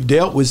 We've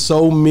dealt with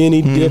so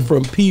many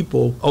different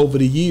people over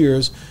the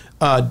years.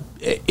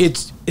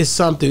 It's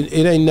something.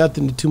 It ain't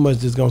nothing too much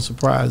that's gonna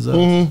surprise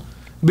us.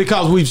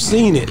 Because we've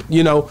seen it,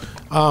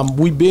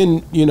 we've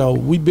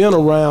been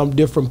around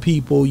different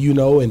people,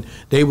 and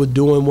they were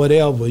doing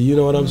whatever, you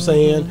know what I'm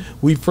saying?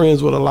 We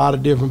friends with a lot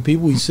of different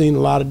people. We've seen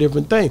a lot of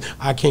different things.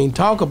 I can't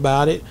talk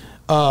about it.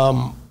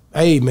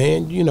 Hey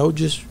man,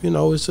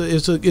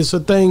 it's a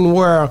thing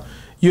where,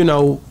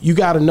 you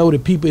got to know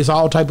that people, it's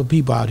all type of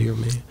people out here,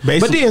 man. Basically.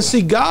 But then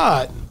see,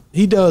 God,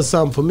 he does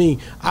something for me.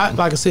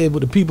 Like I said,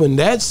 with the people in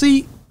that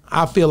seat,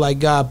 I feel like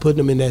God put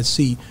them in that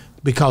seat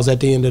because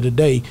at the end of the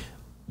day,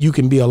 you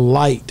can be a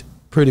light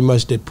pretty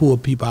much that pull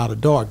people out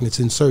of darkness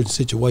in certain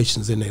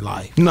situations in their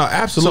life. No,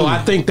 absolutely. So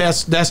I think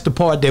that's the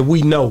part that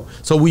we know.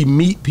 So we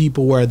meet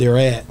people where they're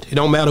at. It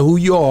don't matter who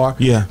you are.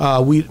 Yeah.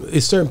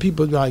 It's certain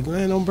people like,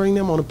 man, don't bring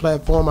them on the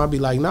platform. I'll be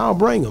like, no, I'll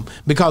bring them.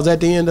 Because at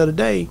the end of the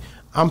day,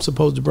 I'm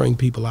supposed to bring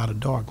people out of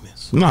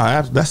darkness. No,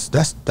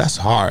 that's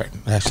hard.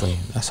 Actually,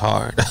 that's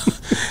hard.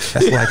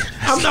 That's like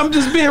I'm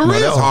just being real.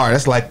 That's hard.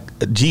 That's like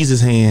Jesus'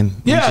 hand.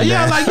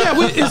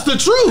 It's the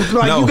truth.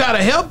 Like you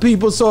gotta help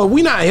people. So if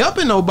we not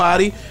helping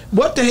nobody,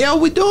 what the hell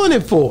we doing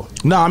it for?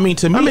 No, I mean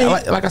to me,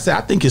 like I said,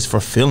 I think it's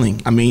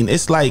fulfilling.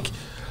 It's like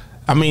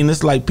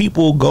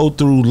people go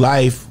through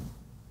life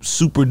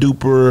super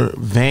duper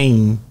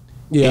vain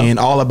and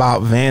all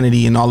about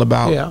vanity and all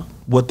about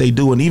what they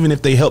do, and even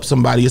if they help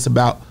somebody, it's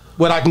about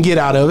what I can get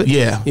out of it.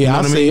 Yeah,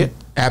 I see it.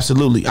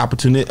 Absolutely,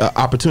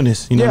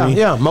 opportunist. You know what I mean?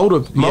 Yeah,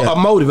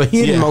 a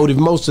hidden motive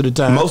most of the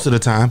time. Most of the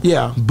time,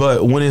 yeah.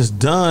 But when it's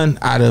done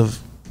out of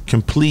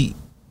complete,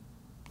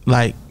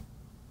 like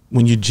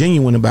when you're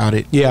genuine about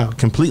it,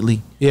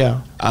 completely,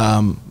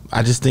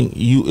 I just think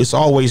it's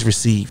always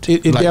received.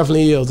 It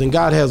definitely is, and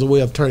God has a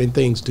way of turning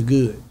things to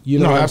good. You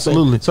know,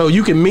 absolutely. So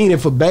you can mean it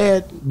for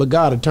bad, but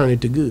God will turn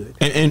it to good.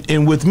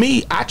 And with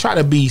me, I try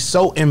to be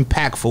so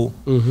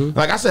impactful.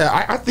 Like I said,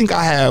 I think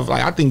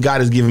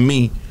God has given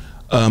me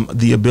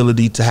the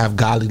ability to have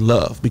godly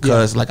love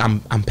because like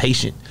I'm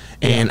patient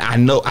and I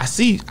know I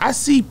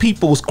see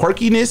people's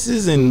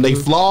quirkinesses and they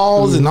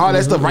flaws and all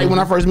that stuff right when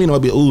I first meet them. I'll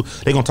be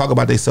they gonna talk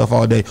about themselves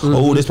all day.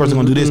 Oh, this person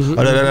gonna do this,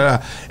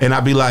 and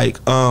I'll be like,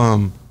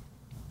 I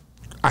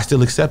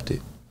still accept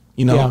it.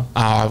 You know,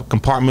 I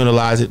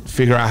compartmentalize it,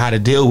 figure out how to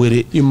deal with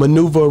it. You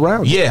maneuver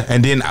around it. Yeah,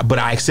 and then, but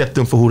I accept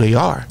them for who they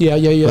are. Yeah.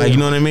 Like, you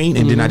know what I mean?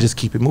 And then I just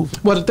keep it moving.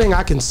 Well, the thing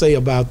I can say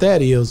about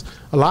that is,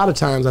 a lot of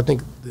times I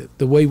think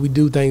the way we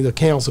do things, the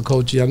council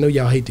coaches, I know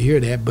y'all hate to hear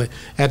that, but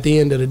at the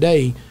end of the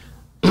day,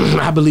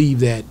 I believe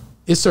that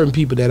it's certain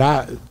people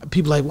that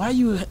people like, why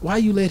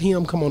you let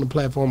him come on the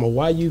platform, or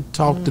why you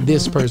talk to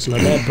this person or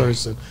that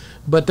person.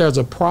 But there's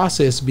a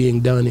process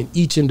being done in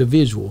each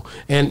individual,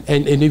 and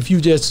if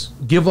you just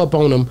give up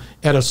on them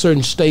at a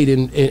certain state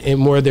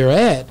and where they're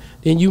at,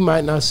 then you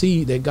might not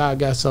see that God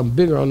got something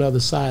bigger on the other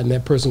side, and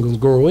that person can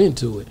grow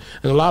into it.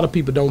 And a lot of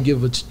people don't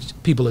give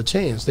people a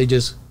chance; they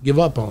just give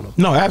up on them.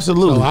 No,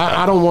 absolutely. So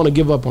I don't want to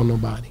give up on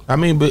nobody. I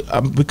mean,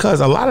 but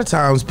because a lot of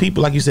times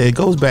people, like you said, it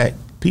goes back.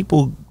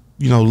 People,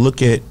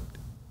 look at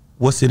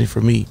what's in it for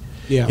me.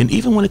 Yeah. And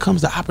even when it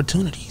comes to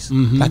opportunities,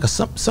 like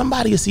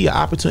somebody will see an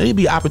opportunity, it'll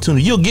be an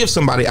opportunity. You'll give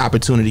somebody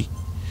opportunity.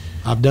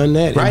 I've done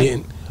that.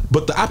 Right.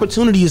 But the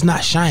opportunity is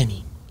not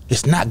shiny.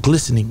 It's not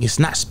glistening. It's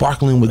not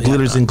sparkling with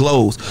glitters and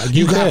glows.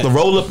 You got to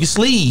roll up your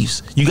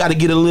sleeves. You got to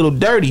get a little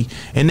dirty.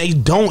 And they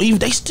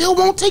still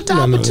won't take the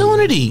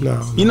opportunity.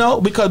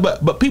 No. Because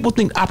but people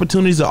think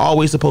opportunities are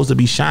always supposed to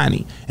be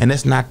shiny. And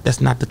that's not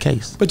the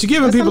case. But you're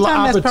giving people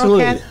an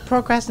opportunity.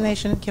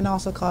 Procrastination can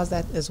also cause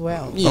that as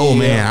well. Yeah. Oh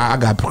man, I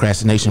got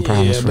procrastination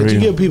problems for real. But you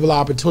give people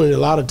opportunity a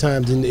lot of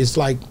times, and it's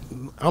like,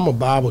 I'm a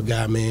Bible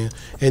guy, man.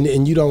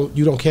 And you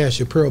don't cast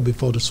your pearl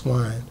before the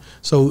swine.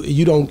 So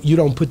you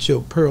don't put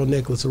your pearl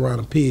necklace around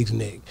a pig's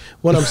neck.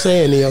 What I'm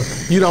saying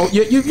is,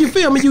 you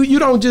feel me? You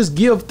don't just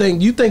give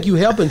things. You think you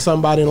helping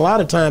somebody, and a lot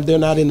of times they're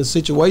not in a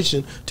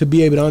situation to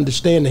be able to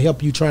understand the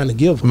help you trying to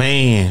give them.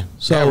 Man,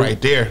 so that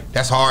right there,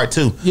 that's hard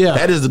too. Yeah,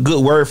 that is the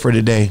good word for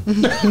today. No,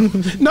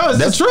 it's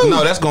the truth.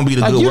 No, that's gonna be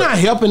the good word. You're not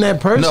helping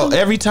that person. No,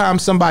 every time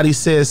somebody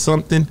says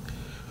something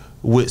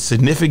with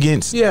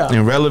significance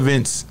and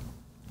relevance,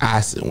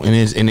 and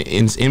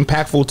it's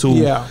impactful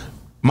to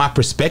my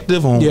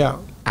perspective on.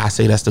 I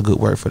say that's the good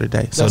word for the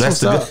day. So that's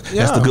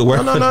the good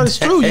word. No, it's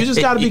true. You just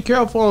got to be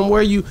careful on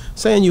where you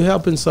saying you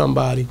helping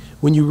somebody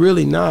when you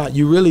really not.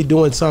 You really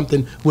doing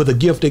something with a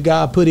gift that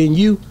God put in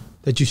you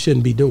that you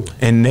shouldn't be doing.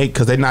 And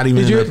because they're not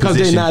even in a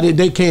position.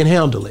 They can't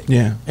handle it.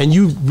 Yeah. And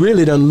you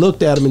really done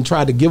looked at them and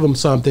tried to give them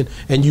something,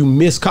 and you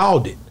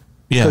miscalled it.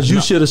 Yeah. Because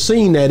you should have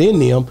seen that in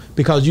them,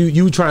 because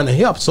you trying to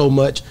help so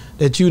much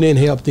that you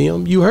didn't help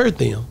them. You hurt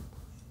them.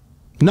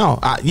 No,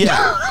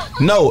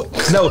 no.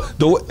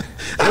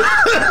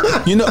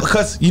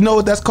 Because you know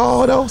what that's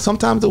called though.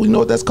 Sometimes we know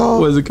what that's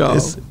called. What is it called?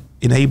 It's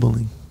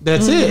enabling.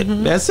 That's it.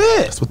 That's it.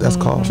 That's what that's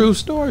called. True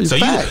story. So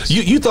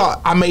you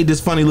thought I made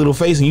this funny little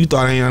face, and you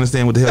thought I didn't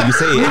understand what the hell you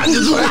said. I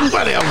just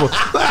whatever.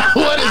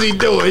 What is he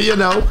doing?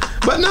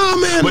 But no,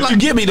 man. But you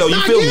get me though.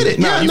 You feel me?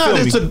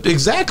 That's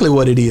exactly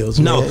what it is.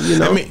 No,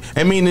 man,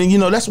 I mean,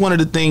 and that's one of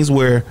the things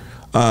where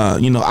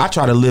I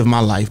try to live my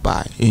life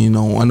by. And,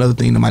 another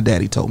thing that my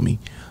daddy told me.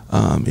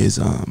 Is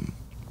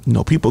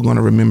people are going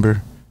to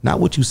remember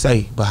not what you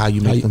say, but how you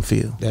make them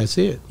feel. That's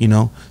it.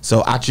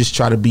 So I just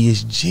try to be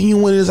as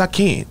genuine as I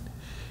can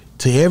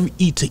to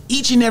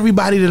each and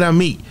everybody that I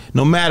meet,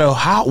 no matter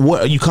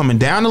what are you coming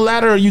down the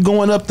ladder or are you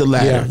going up the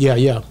ladder?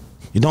 Yeah.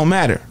 It don't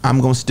matter.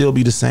 I'm gonna still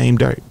be the same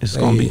dirt. It's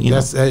gonna be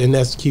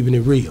that's keeping it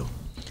real.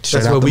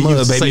 That's what we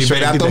used to say,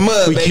 straight out the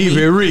mud, baby. We keep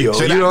it real.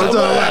 Straight out the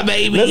mud,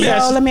 baby. Let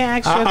me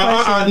ask you a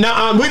question.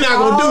 No, we're not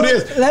going to do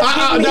this. Let's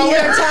give me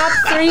your top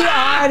 3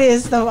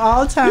 artists of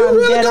all time. You're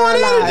really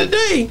going at it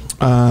today.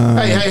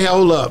 Hey,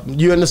 hold up.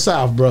 You're in the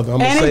South, brother. I'm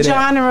going to say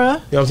that. Any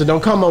genre. You know, so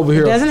don't come over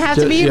here. It doesn't have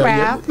to be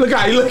rap. Look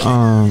how you look.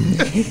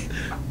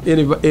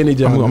 Any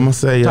genre. I'm going to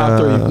say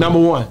top 3. Number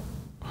 1.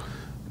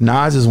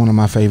 Nas is one of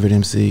my favorite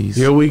MCs.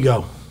 Here we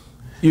go.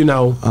 You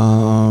talk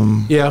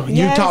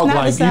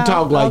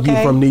like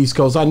you from the East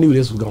Coast. I knew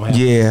this was gonna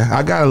happen. Yeah,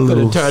 I got a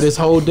little. Gonna turn this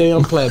whole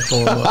damn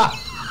platform up.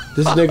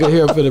 This nigga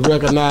here for to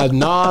recognize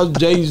Nas,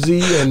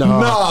 Jay-Z, and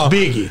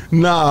Biggie.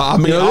 I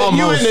mean, almost.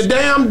 You in the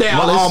damn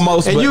Dallas,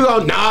 almost, and you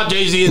go,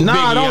 Jay-Z and Biggie.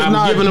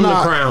 I'm giving them the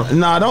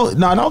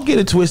crown. Don't get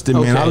it twisted,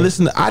 man.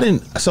 I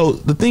didn't. So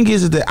the thing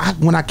is that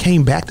when I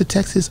came back to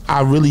Texas,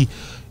 I really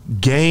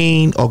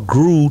gained or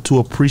grew to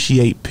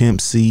appreciate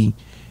Pimp C,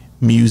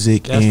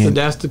 music.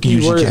 That's the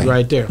key word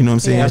right there. You know what I'm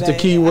saying? That's the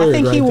key word.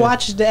 I think he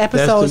watched the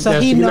episode, so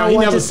he knows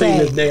what to say. He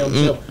never seen this damn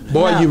show.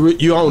 Boy,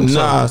 you own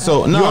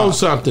something. You own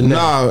something.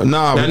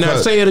 Now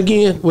say it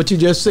again. What you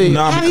just said.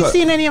 Have you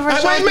seen any of her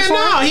shows? Wait, man,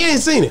 no, he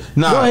ain't seen it.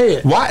 Go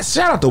ahead. Watts,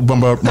 shout out to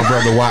my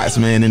brother Watts,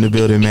 man, in the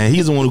building, man.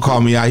 He's the one who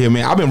called me out here,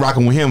 man. I've been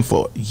rocking with him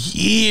for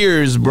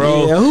years,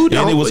 bro. Yeah,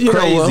 and it was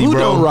crazy, who bro.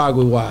 Don't rock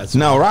with Watts?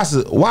 No,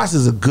 Watts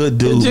is a good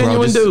dude, bro.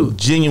 Genuine dude.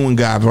 Genuine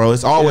guy, bro.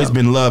 It's always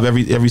been love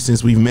ever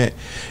since we've met.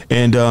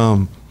 And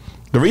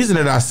the reason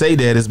that I say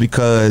that is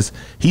because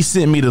he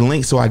sent me the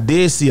link, so I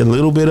did see a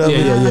little bit of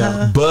it.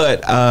 Yeah.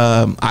 But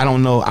I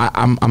don't know.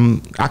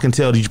 I can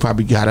tell that you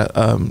probably got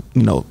a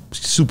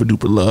super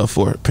duper love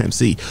for Pimp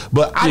C,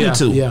 but I do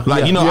too. Yeah.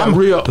 I'm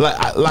real.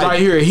 Like right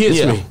here, it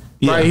hits me.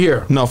 Yeah. Right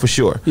here. No, for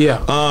sure.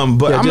 Yeah.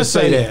 But I'm gonna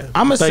say that.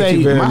 I'm gonna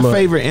say my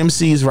favorite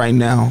MCs right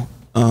now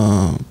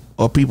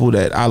are people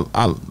that I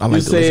like to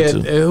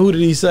listen to. Who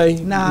did he say?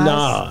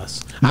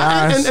 Nas.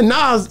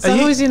 Nas. So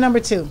who's your number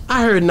 2?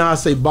 I heard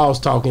Nas say boss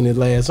talk in his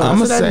last song. I'm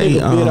gonna say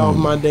that nigga bit off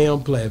my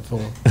damn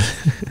platform.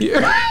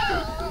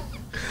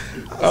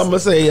 I'm gonna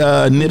say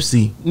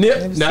Nipsey.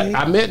 Nipsey.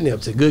 I met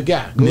Nipsey. Good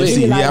guy.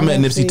 Nipsey. I met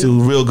Nipsey too.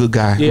 Real good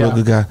guy. Yeah. Real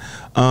good guy.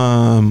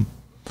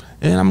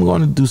 And I'm going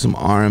to do some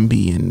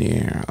R&B in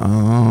there.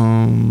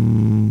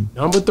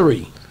 Number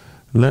 3.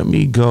 Let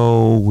me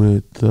go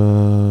with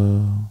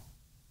Aaliyah.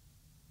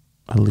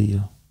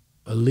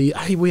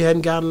 Aaliyah. We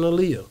hadn't gotten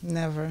Aaliyah.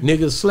 Never.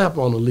 Niggas slept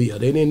on Aaliyah.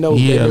 They didn't know.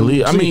 Yeah,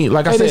 Aaliyah. I mean,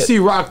 like I said, they didn't see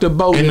Rock the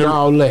Boat and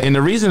all that. And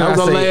the reason that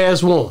was the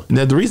last one.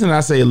 Now, the reason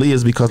I say Aaliyah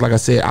is because, like I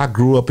said, I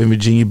grew up in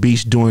Virginia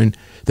Beach during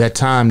that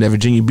time. That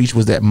Virginia Beach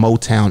was that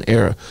Motown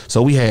era.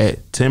 So we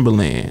had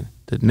Timberland,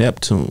 the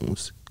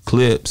Neptunes,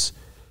 Clips,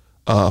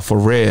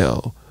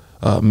 Pharrell,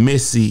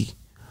 Missy,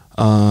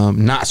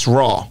 Knots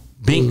Raw.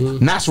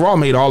 Knots Raw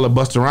made all the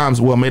Busta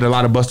Rhymes. Well, made a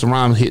lot of Busta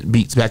Rhymes hit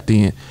beats back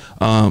then.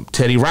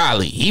 Teddy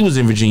Riley, he was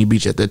in Virginia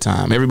Beach at that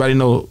time. Everybody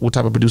know what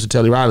type of producer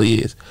Teddy Riley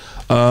is.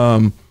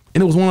 And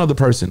it was one other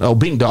person. Oh,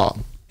 Big Dog,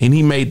 and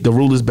he made The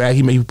Rule Is Back.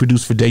 He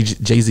produced for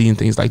Jay-Z and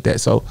things like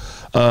that. So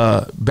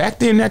back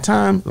then, that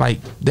time,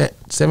 like that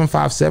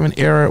 757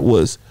 era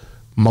was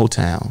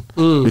Motown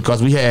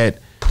because we had.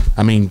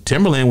 I mean,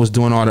 Timberland was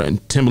doing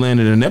Timberland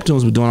and the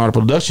Neptunes were doing all the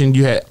production.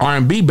 You had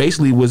R&B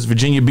basically was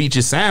Virginia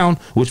Beach's sound,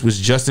 which was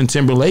Justin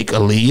Timberlake,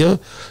 Aaliyah,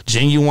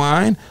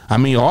 Genuine. I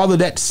mean, all of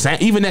that,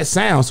 even that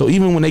sound. So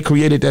even when they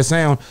created that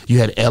sound, you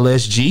had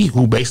LSG,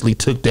 who basically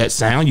took that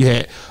sound. You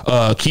had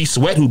Keith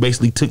Sweat, who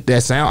basically took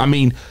that sound. I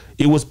mean,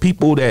 it was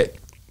people that.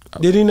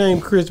 Did he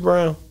name Chris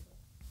Brown?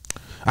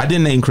 I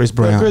didn't name Chris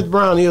Brown. Chris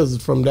Brown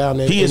is from down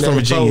there. He is from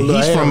Virginia.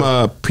 He's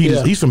from Peters.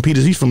 Yeah. He's from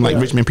Peters. He's from like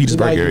Richmond,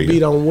 Petersburg area.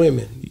 Beat on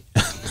women.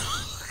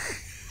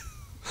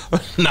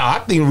 No, I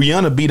think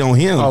Rihanna beat on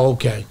him. Oh,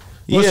 okay.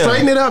 Well,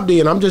 straighten it up,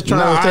 then. I'm just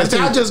trying to.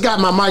 I just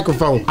got my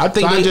microphone. I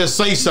think I just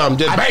say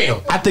something. Just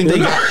bam. I think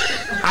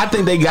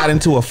they got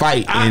into a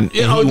fight.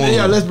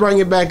 Let's bring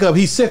it back up.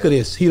 He's sick of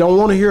this. He don't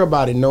want to hear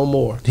about it no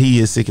more. He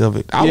is sick of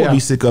it. I would be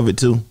sick of it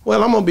too.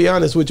 Well, I'm gonna be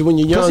honest with you. When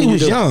you're young, he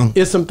was young.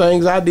 It's some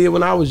things I did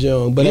when I was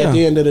young, but at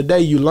the end of the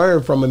day, you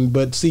learn from him.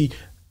 But see.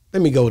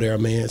 Let me go there,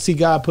 man. See,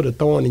 God put a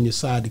thorn in your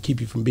side to keep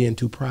you from being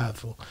too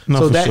prideful.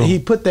 So that He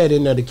put that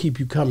in there to keep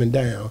you coming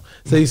down.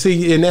 So you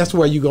see, and that's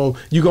where you gonna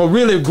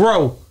really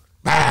grow.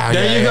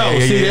 There you go.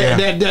 See,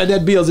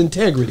 that builds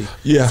integrity.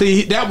 Yeah.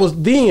 See, that was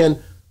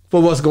then for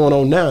what's going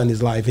on now in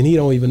his life, and he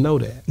don't even know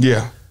that.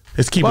 Yeah.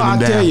 It's keeping him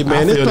down. I tell you,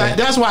 man,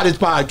 that's why this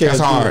podcast. That's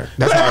hard.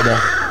 That's hard.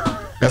 Though.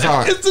 That's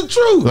hard. It's the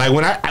truth. Like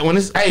when it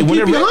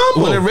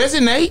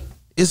resonate,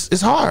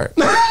 it's hard.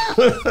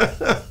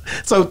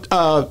 So.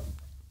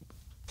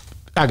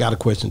 I got a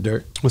question,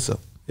 Dirt. What's up?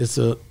 It's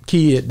a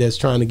kid that's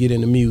trying to get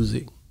into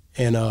music,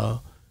 and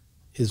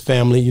his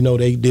family,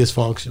 they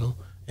dysfunctional,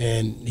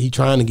 and he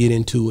trying to get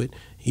into it.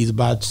 He's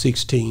about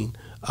 16.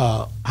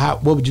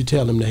 What would you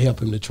tell him to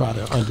help him to try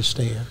to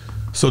understand?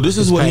 So this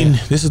is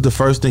the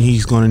first thing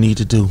he's going to need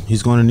to do.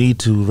 He's going to need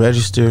to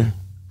register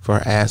for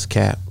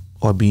ASCAP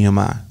or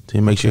BMI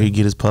to make sure he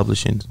get his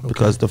publishing,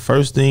 because the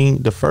first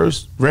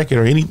record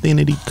or anything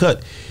that he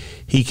cut,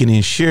 he can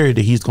ensure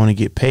that he's going to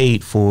get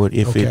paid for it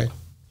if it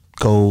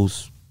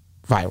goes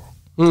viral.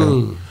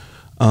 So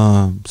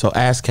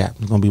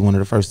ASCAP is going to be one of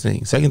the first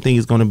things. Second thing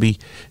is going to be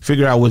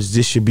figure out which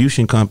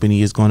distribution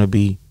company is going to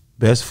be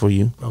best for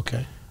you.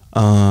 Okay.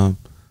 The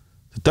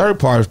third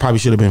part probably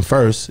should have been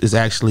first is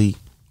actually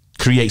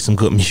create some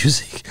good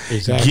music.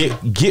 Exactly.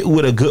 Get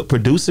with a good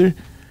producer.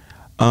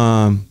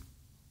 And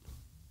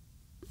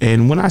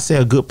when I say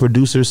a good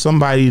producer,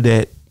 somebody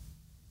that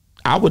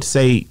I would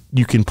say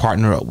you can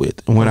partner up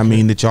with. And when I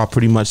mean that y'all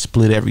pretty much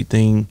split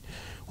everything,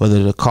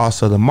 whether the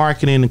cost of the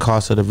marketing, the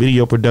cost of the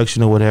video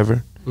production or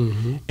whatever,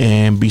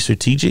 and be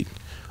strategic.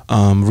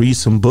 Read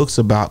some books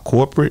about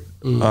corporate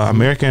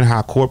America and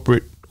how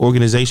corporate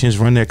organizations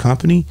run their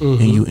company,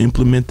 and you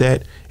implement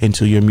that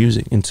into your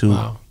music,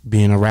 into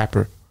being a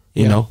rapper.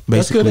 You know,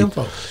 basically, that's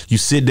good info. You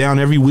sit down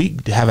every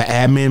week, have an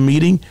admin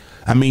meeting.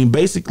 I mean,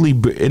 basically,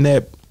 in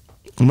that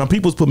My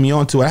people's put me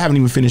on to it. I haven't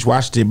even finished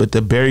watching it, but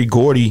the Berry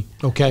Gordy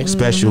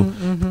special,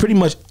 pretty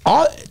much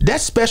all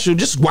that special.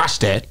 Just watch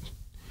that.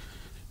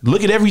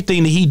 Look at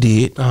everything that he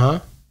did.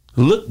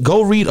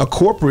 Go read a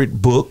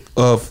corporate book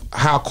of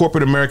how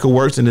corporate America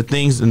works and the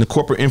things in the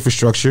corporate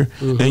infrastructure,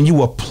 and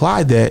you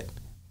apply that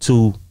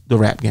to the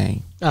rap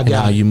game and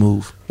how you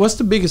move. What's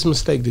the biggest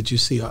mistake that you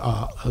see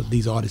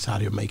these artists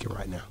out here making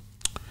right now?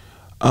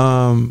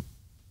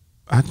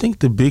 I think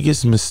the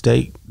biggest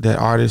mistake that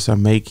artists are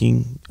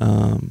making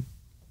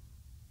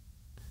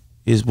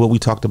is what we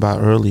talked about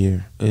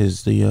earlier,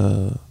 is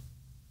the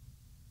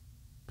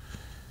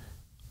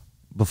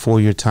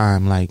before your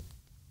time, like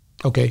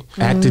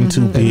acting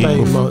too big.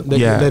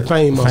 The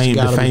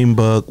fame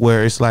bug,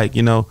 where it's like,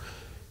 you know,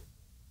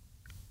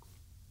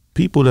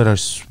 people that are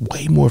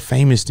way more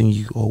famous than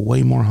you or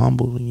way more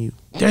humble than you.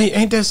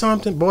 Ain't that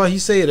something? Boy, he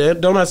said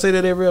that. Don't I say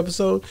that every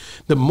episode?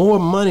 The more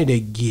money they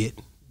get,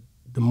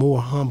 the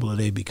more humbler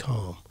they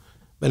become.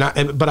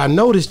 But I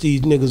noticed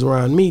these niggas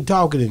around me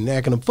talking and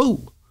acting a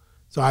fool.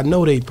 So I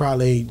know they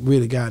probably ain't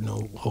really got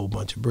no whole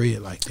bunch of bread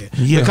like that.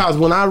 Yeah. Because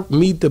when I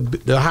meet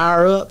the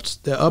higher ups,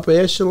 the upper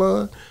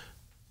echelon,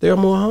 they're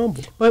more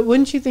humble. But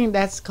wouldn't you think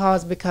that's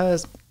caused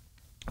because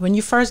when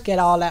you first get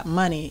all that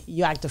money,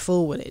 you act a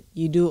fool with it.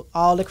 You do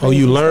all the crazy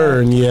you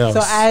learn, stuff.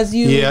 So as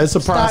you it's a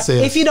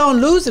process. If you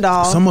don't lose it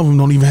all. Some of them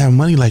don't even have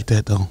money like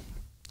that, though.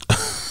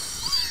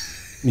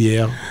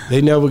 Yeah,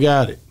 they never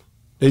got it.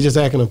 They just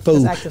acting a fool.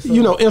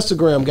 You know,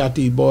 Instagram got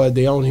these boys,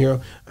 they on here,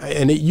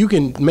 and you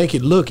can make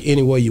it look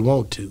any way you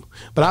want to.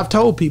 But I've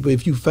told people,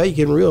 if you fake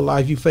in real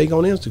life, you fake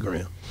on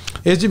Instagram.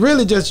 It's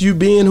really just you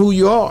being who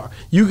you are.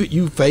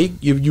 You fake,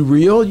 if you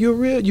real, you're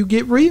real, you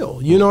get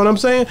real. You know what I'm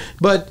saying?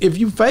 But if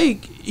you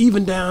fake,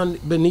 even down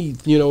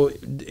beneath, you know,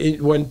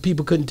 when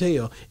people couldn't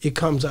tell, it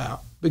comes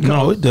out. Because,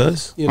 no, it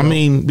does. You know, I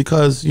mean,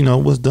 because, you know,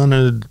 what's done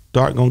in the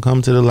dark gonna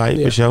come to the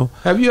light, for sure.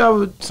 Have you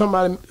ever,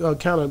 somebody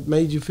kind of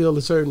made you feel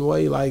a certain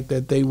way, like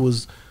that they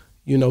was,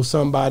 you know,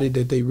 somebody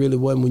that they really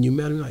wasn't when you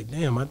met them? Like,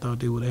 damn, I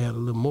thought they would have had a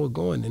little more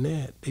going than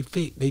that.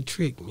 They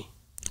tricked me.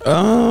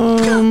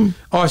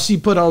 Or she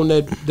put on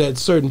that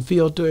certain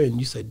filter and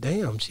you said,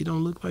 damn, she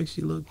don't look like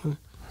she looked.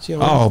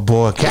 Oh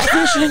boy,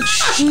 catfishing.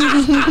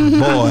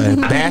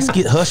 Boy,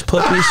 basket, hush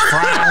puppies,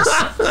 fries.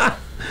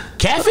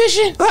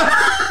 Catfishing?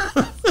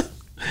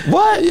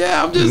 What?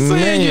 Yeah, I'm just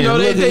saying, you know,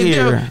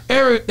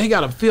 they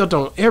got a filter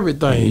on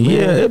everything. Man.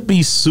 Yeah, it'd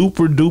be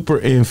super duper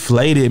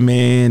inflated,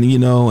 man. You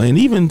know, and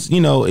even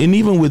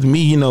with me,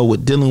 you know,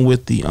 with dealing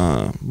with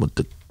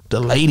the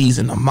ladies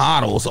and the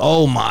models.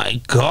 Oh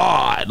my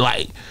God!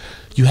 Like,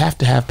 you have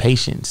to have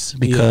patience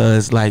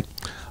because, like,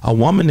 a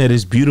woman that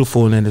is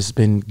beautiful and that has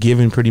been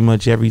given pretty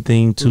much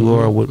everything to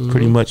her, what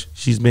pretty much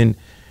she's been,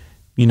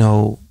 you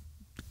know,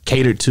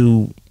 catered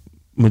to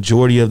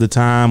majority of the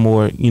time,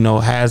 or, you know,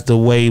 has the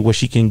way where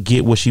she can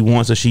get what she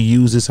wants, or she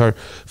uses her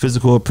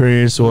physical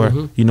appearance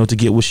or you know, to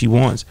get what she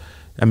wants.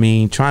 I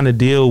mean, trying to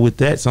deal with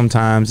that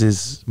sometimes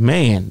is,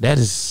 man,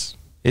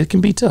 it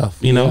can be tough,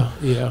 you know.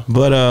 Yeah.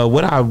 But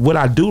what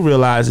I do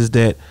realize is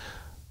that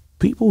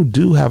people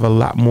do have a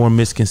lot more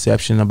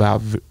misconception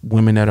about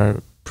women that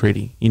are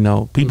pretty. You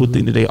know, people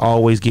think that they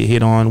always get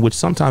hit on, which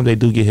sometimes they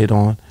do get hit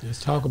on.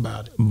 Let's talk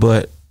about it.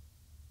 But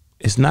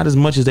it's not as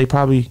much as you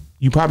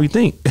probably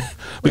think.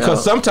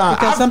 Because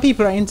sometimes some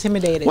people are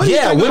intimidated.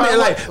 Yeah, women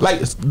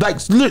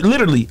like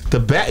literally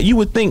you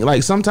would think,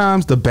 like,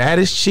 sometimes the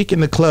baddest chick in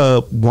the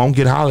club won't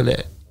get hollered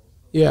at.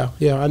 Yeah,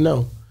 I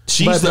know.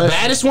 She's the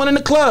baddest one in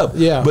the club.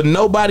 Yeah. But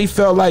nobody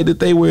felt like that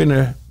they were in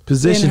a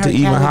position to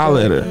even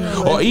holler at her.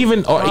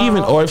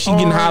 Yeah. Or if she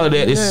getting hollered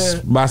at, it's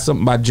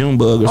by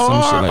Junebug or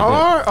some shit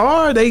like that.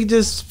 Or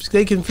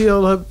they can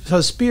feel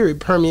her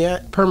spirit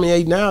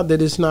permeate now that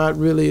it's not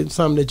really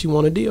something that you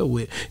want to deal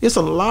with. It's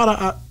a lot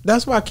of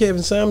that's why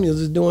Kevin Samuels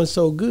is doing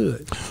so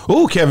good.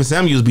 Oh, Kevin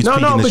Samuels be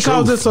speaking the truth.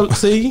 No,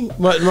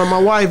 because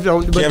my wife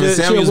don't. But Kevin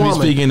Samuels be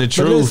speaking the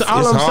truth.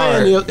 All I'm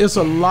saying is, it's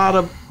a lot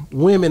of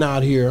women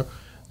out here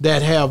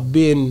that have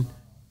been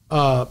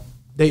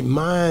they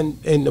mind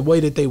and the way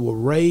that they were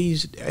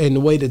raised and the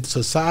way that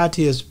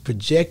society has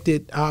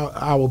projected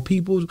our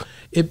people,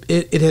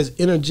 it has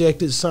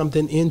interjected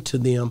something into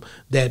them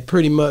that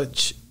pretty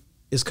much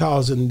is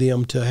causing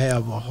them to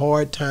have a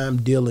hard time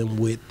dealing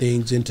with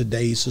things in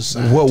today's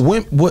society.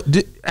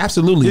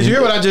 Absolutely. Did you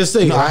hear what I just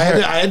said? No, I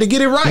had to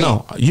get it right.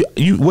 No,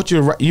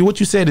 what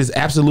you said is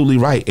absolutely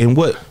right. And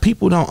what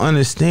people don't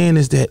understand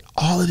is that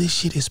all of this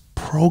shit is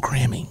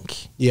programming.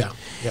 Yeah.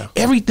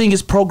 Everything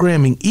is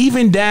programming,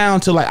 even down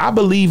to, like, I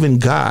believe in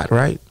God,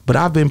 right? But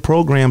I've been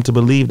programmed to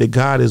believe that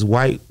God is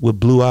white with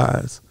blue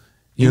eyes.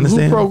 You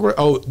understand?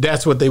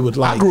 That's what they would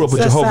like. I grew up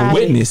with Jehovah's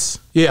Witness.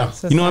 Yeah.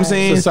 You know what I'm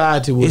saying?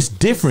 It's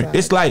different.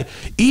 It's like,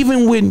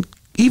 even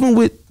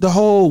with the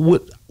whole,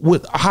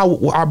 with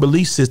how our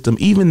belief system,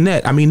 even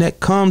that, I mean,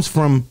 that comes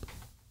from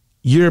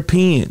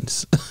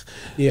Europeans.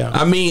 Yeah.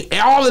 I mean,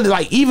 all of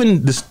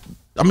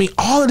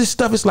all of this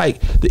stuff is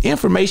like, the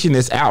information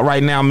that's out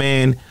right now,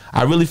 man,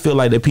 I really feel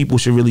like that people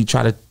should really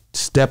try to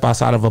step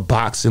outside of a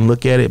box and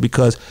look at it,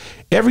 because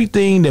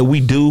everything that we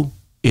do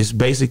is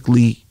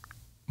basically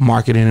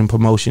marketing and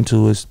promotion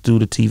to us through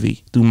the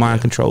TV, through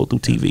mind control, through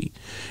TV.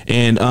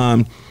 And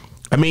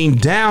I mean,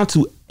 down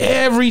to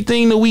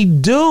everything that we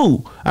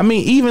do. I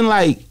mean, even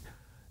like,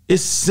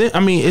 it's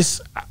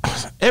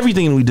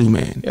everything we do,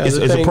 man. Yeah, it's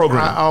a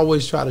program. I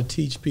always try to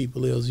teach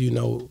people is, you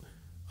know,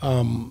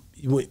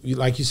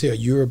 like you said, a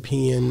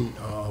European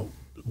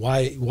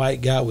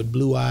white guy with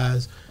blue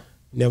eyes.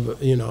 Never,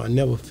 you know, I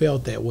never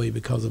felt that way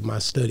because of my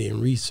study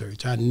and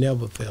research. I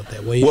never felt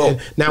that way. Well,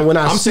 now when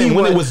I'm saying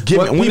when it was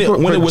given, when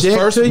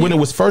it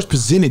was first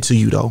presented to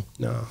you, though.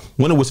 No.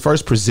 When it was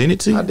first presented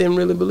to you, I didn't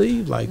really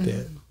believe like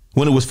that.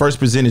 When it was first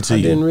presented to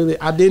you,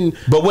 I didn't.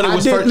 But when it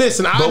was first,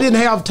 listen, I didn't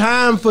have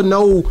time for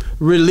no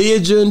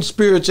religion,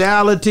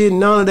 spirituality,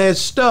 none of that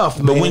stuff.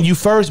 But man. when you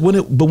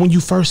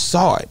first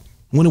saw it,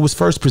 when it was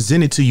first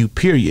presented to you,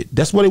 period.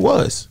 That's what it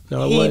was.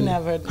 No, it wasn't.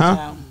 Never. Huh?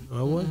 No.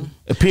 I wasn't.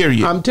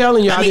 Period. I'm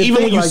telling you. I mean,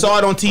 even when you saw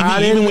it on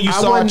TV, even when you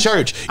saw a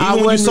church,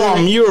 even when you saw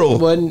a mural,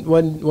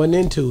 wasn't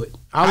into it.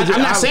 I'm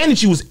not saying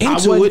that you was into it.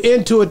 I wasn't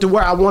into it to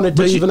where I wanted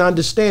to even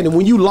understand it.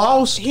 When you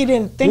lost, he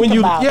didn't think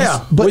about it.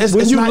 Yeah, but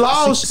when you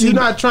lost, you're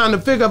not trying to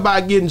figure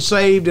about getting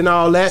saved and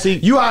all that.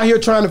 You out here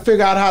trying to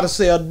figure out how to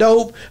sell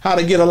dope, how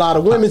to get a lot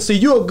of women. See,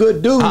 you're a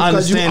good dude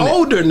because you're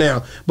older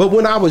now. But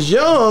when I was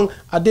young,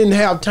 I didn't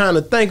have time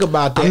to think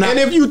about that. And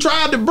if you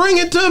tried to bring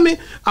it to me,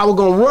 I was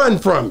gonna run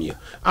from you.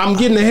 I'm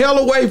getting the hell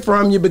away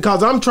from you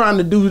because I'm trying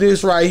to do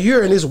this right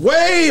here, and it's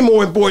way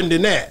more important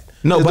than that.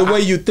 No, but the way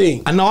you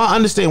think. I know. I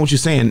understand what you're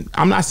saying.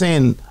 I'm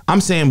saying,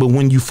 but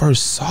when you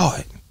first saw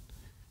it,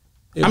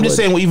 I'm just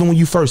saying, even when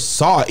you first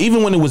saw it,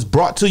 even when it was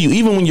brought to you,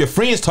 even when your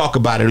friends talk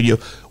about it,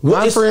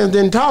 my friends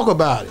didn't talk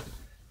about it.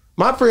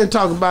 My friends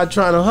talk about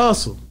trying to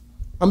hustle.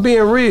 I'm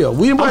being real.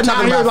 We wasn't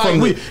out here like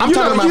we. I'm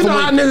talking about. You know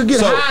how niggas get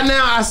high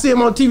now. I see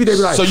them on TV. They be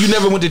like. So you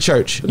never went to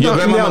church? Your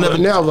grandma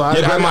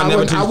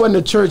never. I wasn't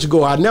a church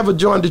goer. I never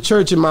joined the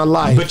church in my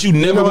life. But you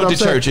never went to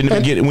church in the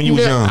beginning when you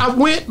was young. I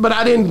went, but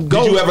I didn't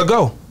go. Did you ever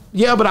go?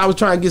 Yeah, but I was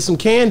trying to get some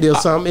candy or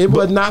something. It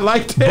was not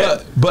like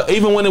that. But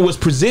even when it was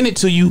presented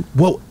to you,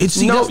 well,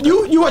 it's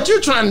what you're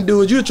trying to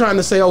do is you're trying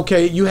to say,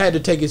 okay, you had to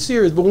take it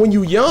serious. But when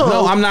you young,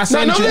 no, I'm not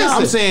saying I'm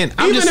just saying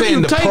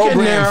the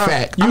program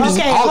fact. All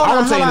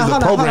I'm saying is the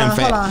program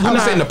fact. I'm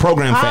just saying the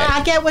program fact.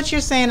 I get what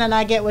you're saying, and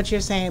I get what you're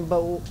saying,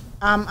 but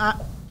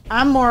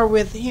I'm more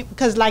with him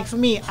because, like, for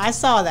me, I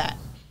saw that.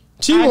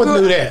 She wouldn't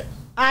do that.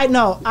 I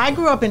know. I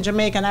grew up in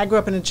Jamaica, and I grew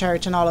up in the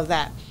church and all of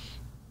that.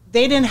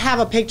 They didn't have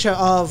a picture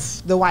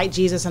of the white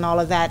Jesus and all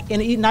of that,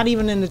 not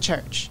even in the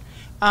church.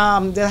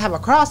 They'll have a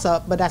cross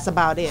up, but that's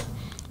about it.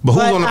 But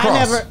who's on the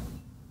cross?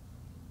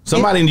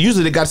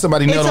 Usually they got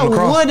somebody nailed on the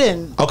cross. It's a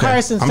wooden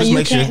person, so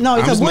you can't. No,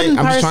 it's a wooden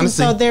person,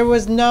 so there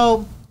was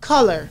no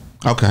color.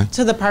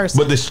 To the person.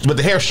 But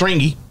the hair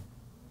stringy.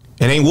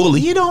 It ain't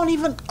woolly. You don't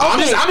even. Okay.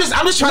 I'm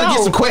just trying to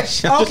get some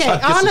questions. Okay,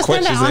 I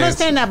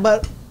understand that,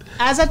 but.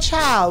 As a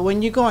child,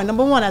 when you're going,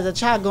 number one, as a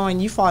child going,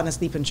 you falling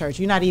asleep in church.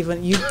 You're not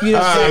even, you don't say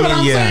what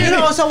I'm saying. You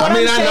know, so what I'm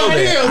saying. I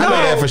know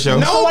that for sure.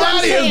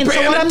 Nobody is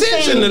paying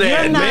attention to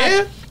that,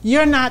 man.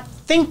 You're not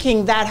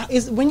thinking that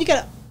is when you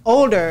get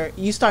older,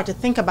 you start to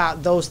think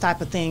about those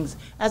type of things.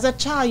 As a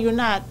child, you're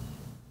not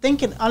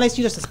thinking, unless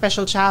you're just a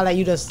special child, that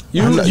you just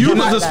you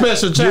was a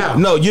special child.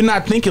 No, you're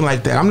not thinking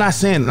like that. I'm not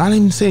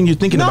even saying you're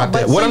thinking about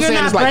that. What I'm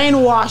saying is like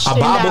brainwashed a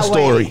Bible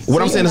story.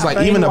 What I'm saying is like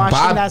even a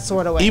Bible,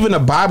 sort of even a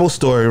Bible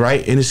story,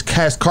 right? And it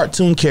has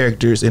cartoon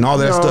characters and all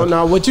that stuff.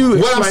 No, what you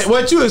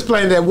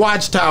explain that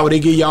Watchtower they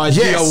give y'all as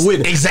Jehovah's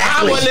Witness.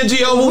 Exactly. I wasn't a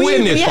Jehovah's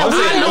Witness. That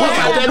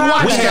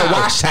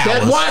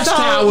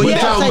Watchtower you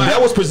talking about.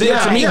 That was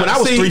presented to me when I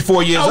was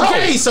 3-4 years old.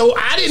 Okay, so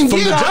I didn't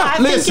get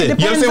it. Listen,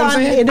 you understand what I'm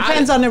saying? It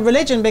depends on the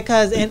religion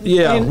because.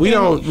 We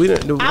don't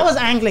do I was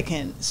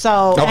Anglican,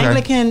 so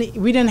Anglican,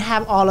 we didn't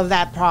have all of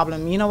that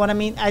problem. You know what I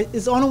mean?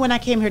 It's only when I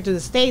came here to the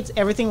States,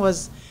 everything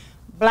was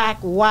black,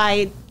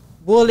 white,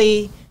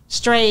 woolly,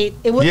 straight.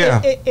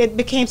 It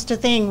became such a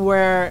thing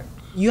where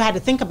you had to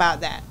think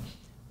about that.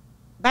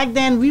 Back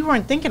then, we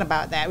weren't thinking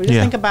about that. We just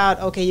think about,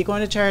 okay, you're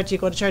going to church, you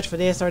go to church for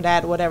this or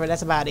that, whatever.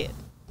 That's about it.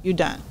 You're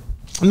done.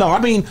 No, I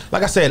mean,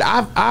 like I said,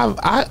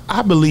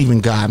 I believe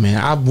in God,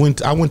 man. I went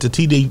to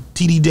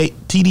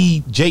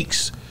TD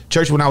Jake's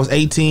church when I was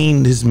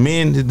 18.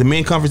 The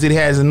men conference that he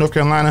has in North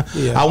Carolina.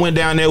 I went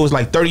down there. It was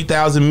like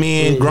 30,000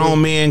 men,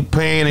 grown men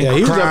praying and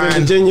crying. He was up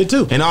in Virginia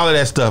too, and all of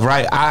that stuff,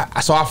 right?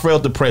 So I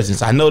felt the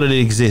presence. I know that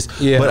it exists,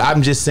 but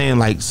I'm just saying,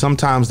 like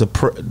sometimes the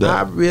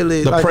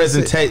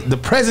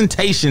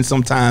presentation.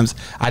 Sometimes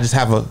I just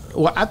have a.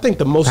 Well, I think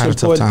the most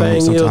important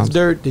thing is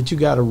Dirt that you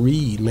got to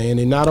read, man,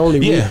 and not only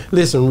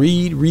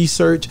read,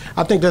 research.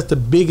 I think that's the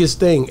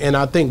biggest thing, and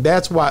I think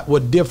that's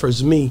what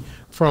differs me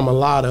from a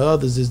lot of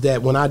others is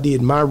that when I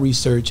did my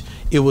research,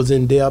 it was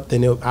in depth,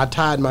 and I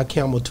tied my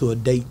camel to a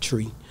date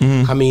tree.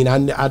 I mean, I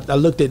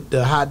looked at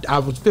I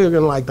was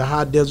figuring like the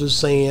hot desert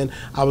sand.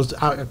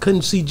 I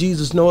couldn't see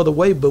Jesus no other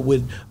way but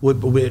with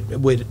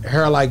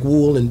hair like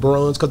wool and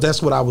bronze, because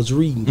that's what I was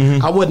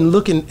reading. I wasn't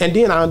looking, and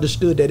then I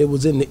understood that it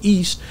was in the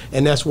East,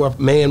 and that's where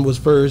man was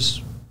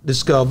first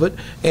discovered,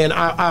 and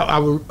I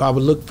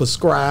would look for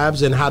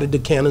scribes and how did the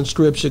canon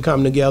scripture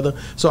come together.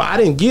 So I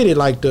didn't get it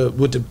like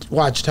with the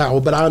Watchtower,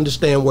 but I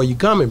understand where you're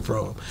coming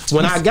from.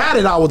 When I got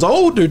it, I was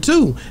older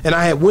too, and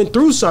I had went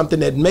through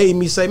something that made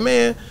me say,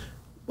 man,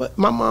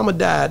 my mama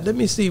died. Let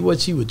me see what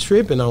she was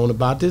tripping on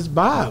about this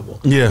Bible.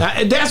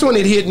 Yeah, that's when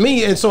it hit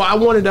me, and so I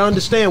wanted to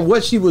understand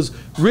what she was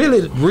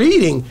really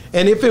reading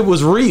and if it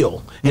was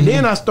real. And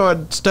then I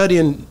started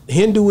studying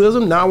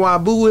Hinduism,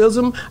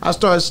 Nawabuism. I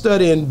started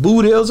studying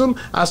Buddhism.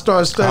 I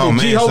started studying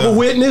Jehovah's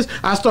Witness.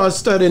 I started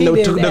studying the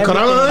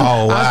Quran.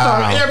 Oh, wow. I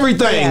started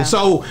everything. Yeah.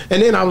 So,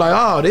 and then I'm like,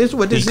 oh, this is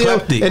what this is.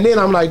 And then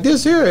I'm like,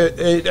 this here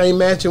it ain't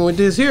matching with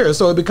this here.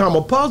 So it became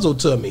a puzzle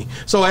to me.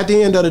 So at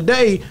the end of the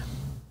day,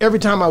 every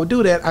time I would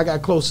do that, I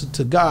got closer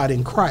to God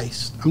in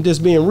Christ. I'm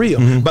just being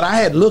real. But I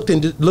had looked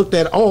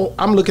at,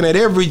 I'm looking at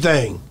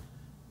everything.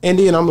 And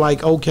then I'm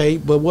like, okay,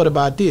 but what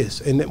about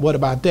this? And what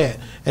about that?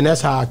 And that's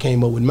how I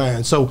came up with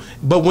mine. So,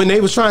 but when they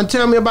was trying to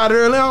tell me about it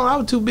early on, I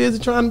was too busy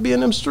trying to be in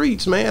them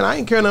streets, man. I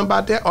ain't care nothing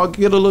about that. Or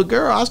get a little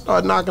girl, I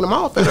started knocking them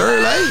off at an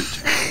early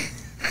age.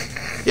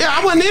 Yeah,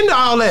 I wasn't into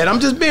all that. I'm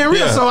just being real.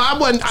 Yeah. So I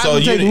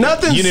didn't take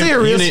nothing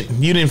serious.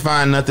 You didn't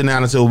find nothing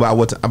out until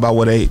about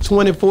what age?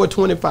 24,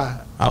 25.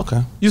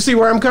 Okay. You see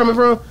where I'm coming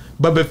from?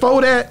 But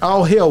before that,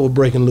 all hell was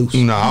breaking loose.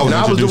 No,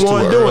 I was the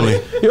one doing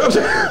it. You know what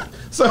I'm saying?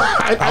 So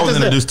I was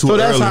introduced too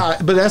early.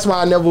 But that's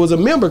why I never was a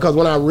member, because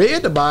when I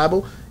read the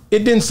Bible,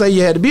 it didn't say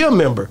you had to be a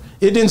member.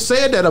 It didn't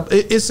say that.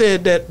 It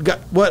said that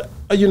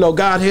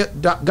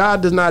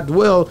God does not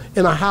dwell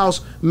in a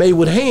house made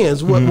with hands.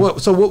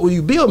 So what will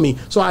you build me?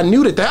 So I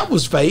knew that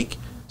was fake.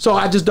 So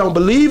I just don't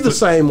believe the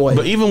same way.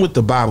 But even with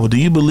the Bible, do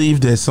you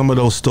believe that some of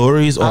those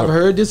stories I've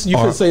heard this, you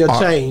could say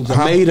changed,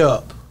 made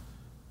up?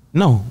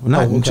 No,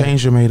 not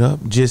changed or made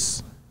up.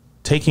 Just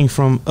taking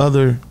from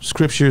other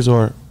scriptures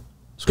or...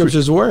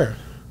 Scriptures where?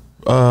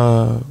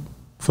 For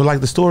like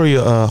the story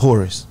of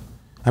Horus.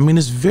 I mean,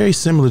 it's very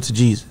similar to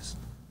Jesus.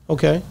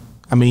 Okay.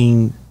 I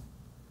mean,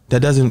 that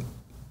doesn't...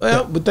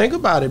 Well, but think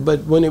about it.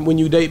 But when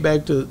you date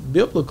back to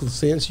biblical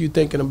sense, you're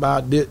thinking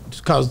about this,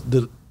 because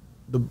the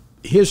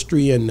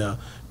history and the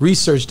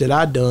research that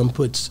I done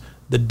puts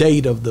the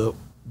date of the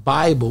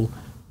Bible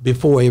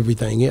before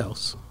everything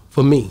else,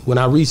 for me, when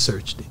I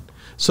researched it.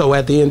 So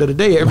at the end of the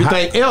day,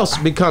 everything else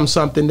becomes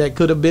something that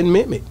could have been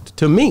mimicked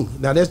to me.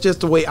 Now, that's just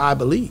the way I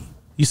believe.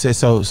 You said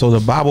so the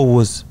Bible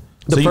was...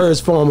 The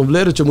first form of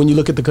literature. When you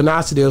look at the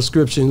canonicity of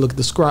scripture and look at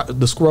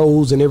the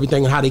scrolls and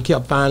everything, and how they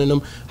kept finding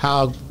them,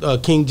 how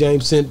King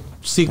James sent...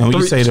 And when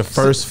you say the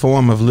first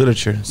form of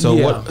literature,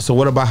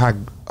 what about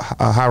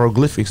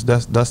hieroglyphics?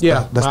 That's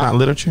not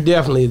literature?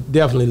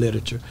 Definitely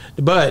literature.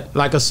 But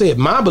like I said,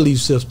 my belief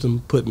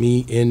system put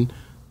me in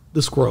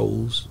the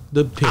scrolls,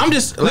 the I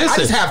just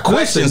have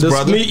questions,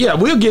 brother.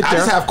 We'll get there. I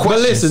just have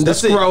questions. But listen, the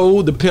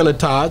scroll, the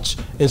Pentateuch,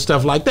 and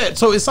stuff like that.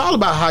 So it's all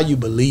about how you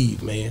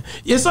believe, man.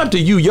 It's up to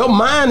you. Your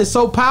mind is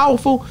so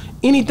powerful.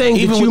 Anything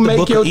that you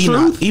make your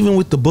truth. Even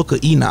with the book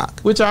of Enoch,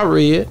 which I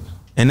read,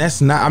 and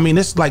that's not. I mean,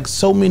 it's like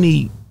so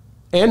many.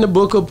 And the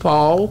book of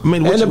Paul. I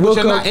mean, which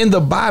are not in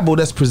the Bible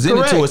that's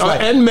presented to us.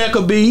 Like, and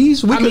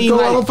Maccabees. We could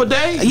go on for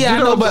days. Yeah, I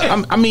know, but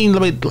I mean,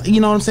 you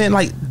know what I'm saying?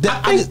 Like,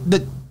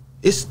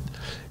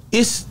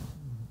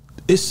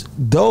 it's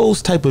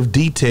those type of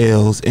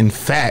details and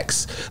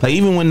facts. Like,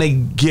 even when they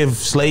give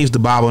slaves the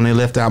Bible and they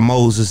left out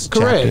Moses.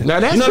 Correct. Chapter. Now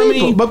that's, you know what I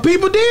mean? But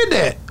people did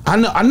that.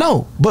 I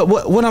know. But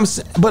what I'm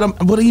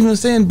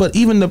saying,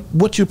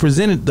 what you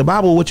presented, the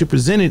Bible, what you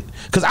presented,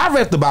 because I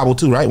read the Bible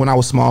too, right? When I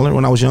was smaller,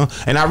 when I was young,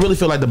 and I really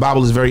feel like the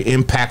Bible is very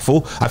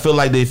impactful. I feel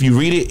like that if you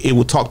read it, it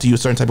will talk to you a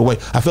certain type of way.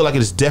 I feel like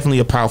it is definitely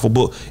a powerful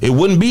book. It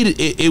wouldn't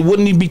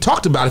even be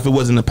talked about if it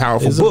wasn't a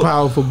powerful book. It's a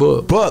powerful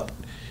book. But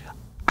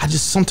I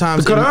just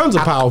sometimes the Quran's a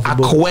powerful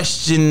book. I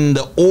question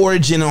the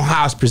origin on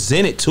how it's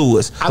presented to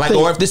us,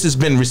 or if this has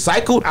been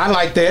recycled. I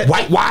like that,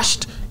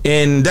 whitewashed,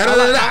 and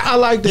I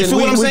like that. You feel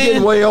what I'm saying? We're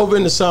getting way over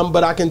into something,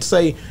 but I can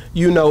say,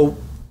 the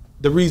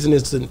reason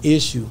it's an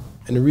issue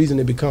and the reason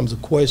it becomes a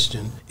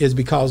question is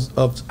because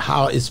of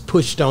how it's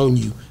pushed on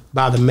you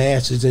by the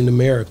masses in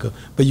America.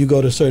 But you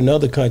go to certain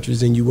other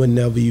countries and you would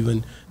never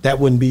even, that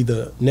wouldn't be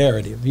the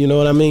narrative. You know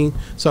what I mean?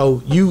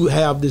 So you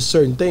have this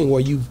certain thing where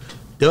you've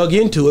dug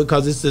into it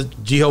because it's a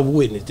Jehovah's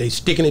Witness. They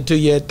sticking it to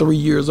you at 3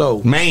 years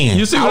old. Man,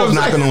 you see I was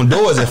knocking on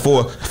doors at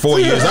 4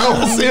 years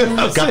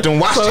old. Got them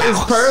watch so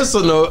it's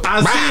personal.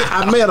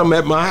 I met them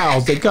at my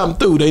house. They come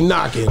through. They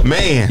knocking.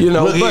 Man,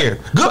 look here.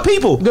 Good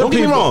people. Don't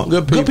get me wrong.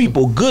 Good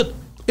people. Good.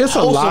 It's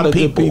a lot of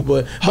good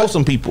people.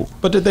 Wholesome people.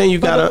 But the thing you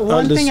got to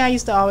understand. One thing I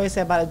used to always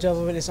say about a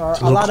Jehovah's Witness or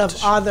a lot of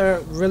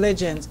other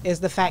religions is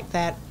the fact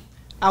that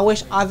I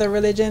wish other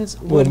religions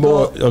would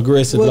more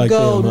aggressive, would like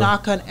go them,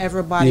 knock on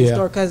everybody's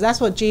door, because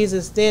that's what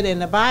Jesus did in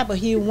the Bible.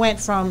 He went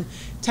from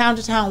town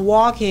to town,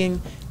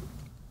 walking,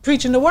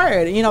 preaching the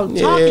word, talking.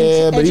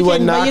 Yeah, but he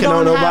wasn't knocking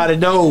on nobody's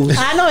doors.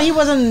 I know he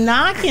wasn't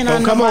knocking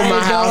on nobody's doors. Don't come on my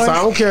house. I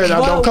don't care.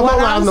 Don't come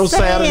on my house no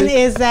Saturday. What I'm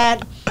saying is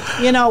that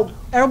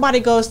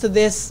everybody goes to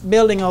this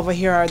building over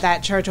here or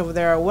that church over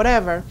there or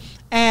whatever,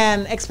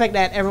 and expect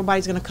that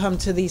everybody's going to come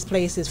to these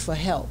places for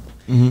help.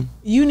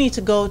 you need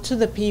to go to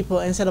the people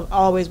instead of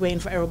always waiting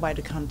for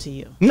everybody to come to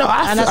you. No,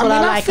 and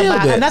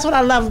that's what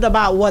I loved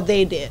about what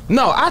they did.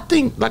 No, I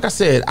think, like I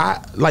said,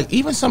 I like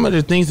even some of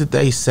the things that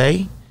they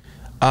say,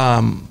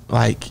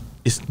 like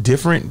it's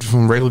different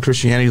from regular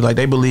Christianity. Like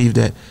they believe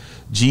that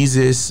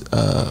Jesus,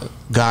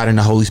 God, and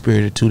the Holy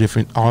Spirit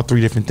are all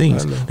three different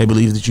things. They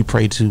believe that you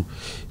pray to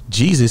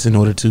Jesus in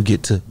order to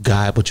get to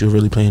God, but you're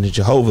really praying to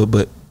Jehovah,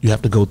 but you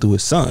have to go through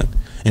his son.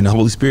 And the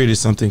Holy Spirit is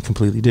something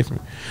completely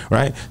different,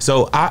 right?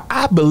 So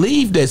I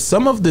believe that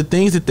some of the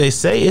things that they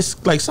say,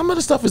 it's like some of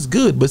the stuff is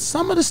good, but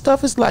some of the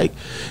stuff is like,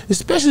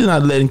 especially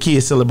not letting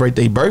kids celebrate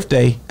their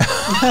birthday.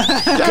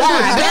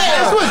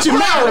 That's what you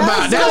mad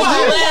about.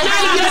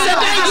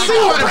 I see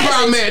what the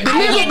problem is.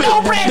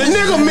 The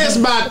nigga missed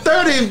about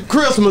 30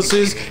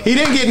 Christmases. He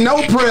didn't get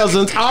no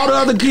presents. All the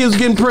other kids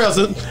getting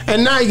presents,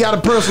 and now he got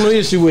a personal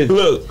issue with it.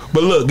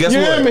 Look, guess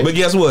what? But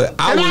guess what?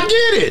 I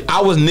get it.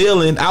 I was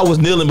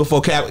kneeling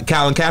before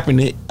Colin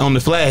Kaepernick on the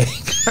flag.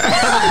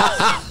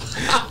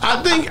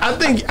 I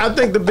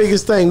think the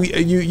biggest thing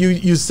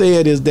you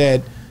said is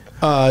that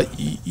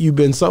you've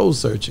been soul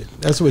searching.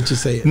 That's what you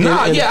said. No.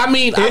 I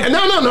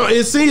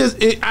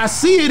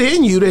see it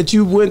in you that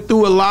you went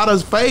through a lot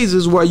of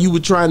phases where you were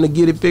trying to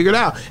get it figured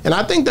out, and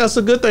I think that's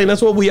a good thing.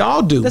 That's what we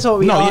all do. That's what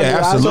we all do.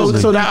 Absolutely.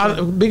 So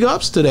that, big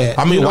ups to that.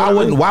 I mean,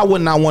 why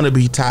wouldn't I want to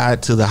be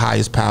tied to the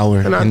highest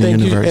power in the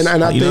universe? You know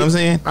what I'm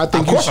saying?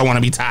 Of course, I want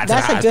to be tied to the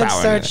highest power.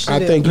 That's a good search.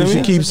 I think you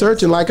should keep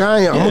searching like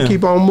I am. I'm gonna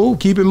keep on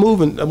keep it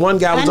moving. One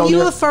guy was on there.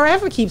 You will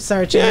forever keep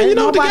searching. Yeah, you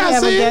know what the guy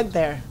ever said? Get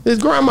there. His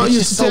grandma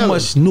used to tell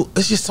him.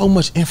 It's just so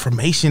much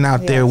information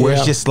out there where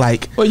it's just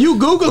like, well, you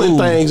Googling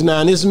things now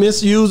and it's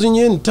misusing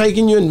you and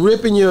taking you and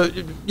ripping you.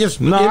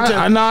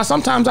 Nah,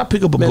 sometimes I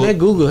pick up a book. That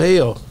Google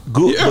hell.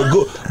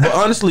 But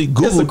honestly,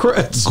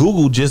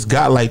 Google just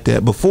got like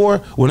that. Before,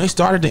 when they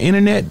started the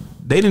internet,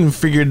 they didn't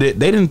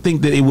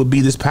think that it would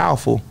be this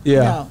powerful.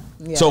 Yeah.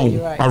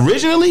 So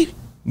originally,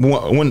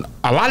 when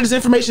a lot of this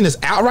information is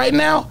out right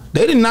now,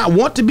 they did not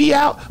want to be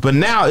out, but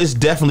now it's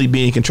definitely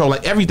being controlled.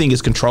 Like everything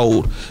is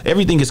controlled.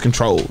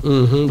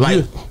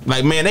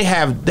 Like man, they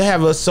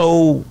have us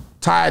so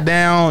tied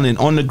down and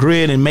on the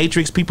grid and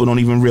matrix. People don't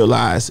even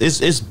realize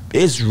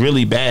it's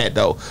really bad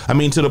though. I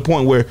mean, to the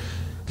point where,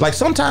 like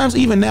sometimes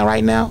even now,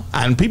 right now,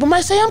 and people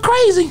might say I'm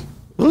crazy.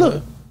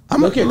 Look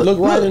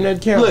right in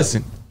that camera.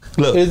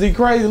 Look, is he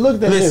crazy?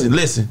 Look at him.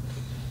 Listen.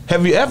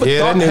 Have you ever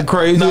thought that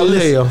crazy? No,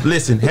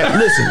 listen,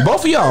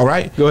 both of y'all,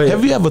 right? Go ahead.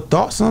 Have you ever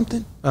thought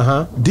something?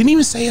 Didn't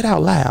even say it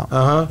out loud.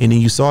 And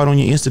then you saw it on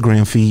your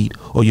Instagram feed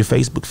or your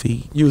Facebook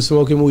feed. You was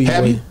smoking weed.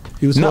 Have you?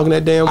 You was smoking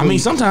that damn weed. I mean,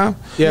 sometimes.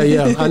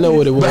 Yeah, I know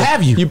what it was. But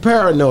have you? You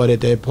paranoid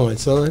at that point,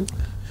 son.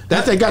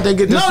 That's they got to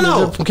get this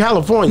from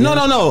California. No.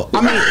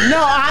 I mean,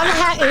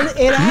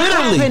 it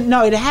has happened.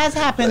 No, it has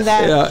happened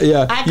that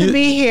I could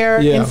be here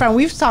in front.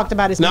 We've talked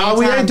about this. No,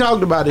 we ain't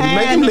talked about it.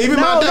 Make him leave him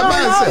out there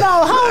by himself.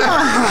 No, hold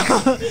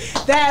on.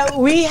 That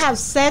we have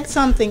said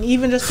something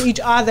even just to each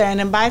other, and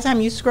then by the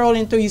time you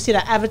scrolling through, you see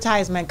the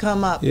advertisement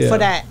come up for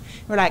that.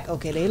 We're like,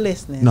 okay, they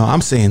listening. No,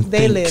 I'm saying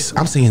things.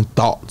 I'm saying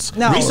thoughts.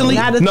 No, recently,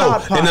 not the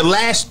thought part. In the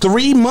last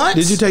 3 months.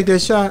 Did you take that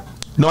shot?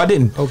 No, I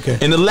didn't. Okay.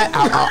 In the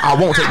I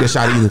won't take that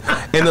shot either.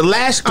 In the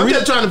last 3, I'm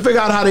just trying to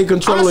figure out how they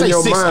controlling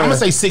your mind. I'm gonna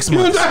say 6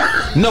 months.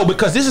 No,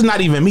 because this is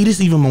not even me. This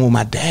is even with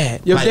my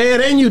dad. Your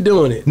dad and you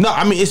doing it. No,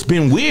 I mean it's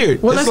been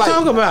weird. Well, let's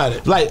talk about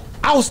it. Like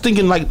I was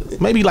thinking,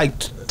 like maybe like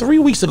 3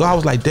 weeks ago, I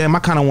was like, damn, I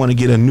kind of want to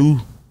get a new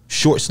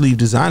short sleeve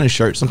designer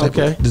shirt, some type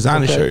of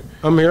designer shirt.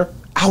 I'm here.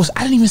 I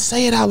didn't even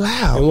say it out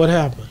loud. And what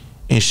happened?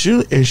 And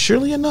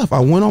surely enough, I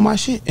went on my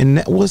shit, and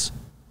that was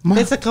my.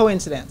 It's a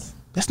coincidence.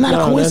 That's not a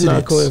coincidence. That's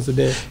not a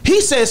coincidence.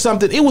 He said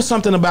something. It was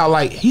something about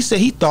like he said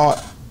he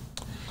thought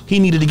he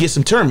needed to get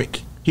some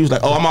turmeric. He was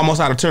like, "Oh, I'm almost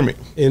out of turmeric."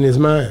 In his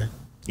mind,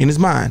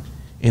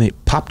 and it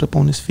popped up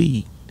on his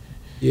feed.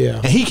 Yeah.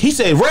 And he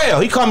said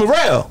Rail. He called me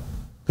Rail.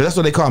 Cause that's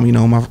what they call me. You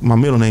know, my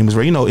middle name is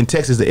Rail. You know, in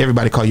Texas,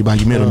 everybody call you by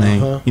your middle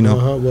name. You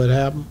know. What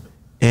happened?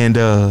 And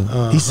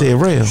he said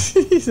Rail.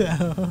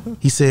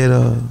 He said,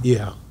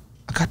 "Yeah,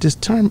 I got this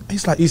term."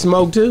 He's like, "You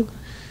smoke too?"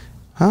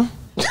 Huh?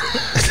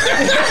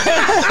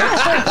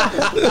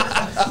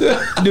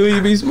 Do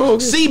you be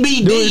smoking?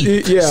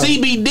 CBD.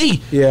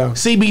 CBD. Yeah.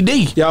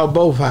 CBD. Y'all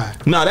both high.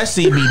 No, that's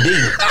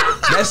CBD.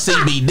 That's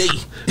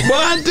CBD. But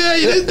I tell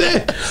you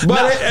this,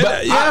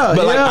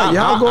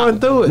 y'all going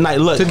through it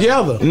look,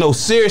 together. No,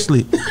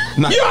 seriously.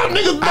 Y'all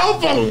niggas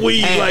both on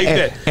weed like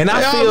that. And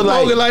I feel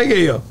like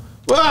hell.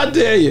 Well, I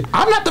tell you,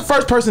 I'm not the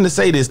first person to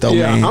say this though,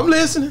 man. I'm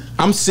listening.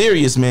 I'm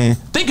serious, man.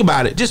 Think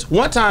about it. Just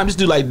one time, just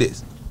do like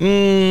this.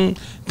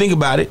 Think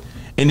about it.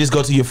 And just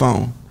go to your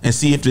phone and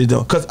see if it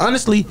don't. Because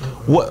honestly,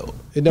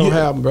 it don't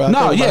happen, bro.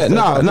 No.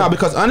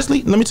 Because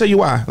honestly, let me tell you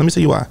why.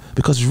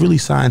 Because it's really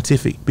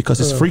scientific. Because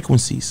it's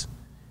frequencies.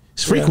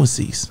 It's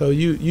frequencies. So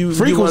you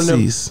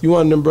frequencies. You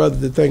want them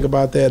brothers to think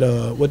about that.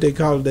 What they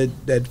call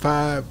it, that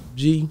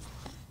 5G.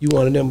 You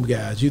one of them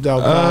guys. You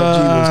thought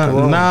 5G was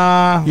Corona.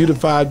 Nah. You the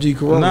 5G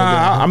Corona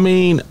guy. I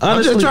mean,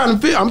 honestly,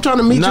 I'm trying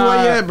to meet you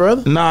where you at,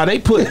 brother. Nah, they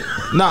put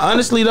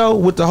honestly though,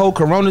 with the whole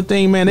Corona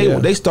thing, man,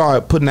 they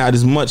started putting out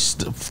as much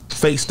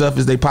fake stuff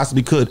as they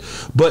possibly could.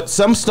 But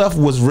some stuff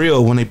was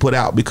real when they put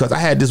out, because I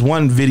had this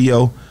one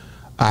video.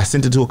 I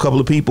sent it to a couple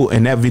of people,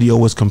 and that video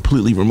was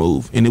completely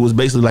removed. And it was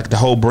basically like the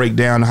whole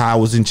breakdown of how I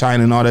was in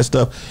China and all that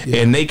stuff.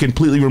 Yeah. And they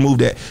completely removed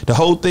that. The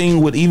whole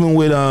thing with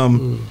Michelle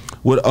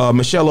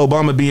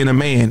Obama being a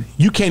man,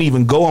 you can't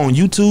even go on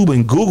YouTube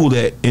and Google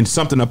that and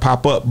something will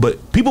pop up.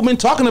 But people been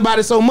talking about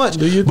it so much.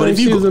 Do you think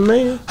she's a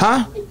man?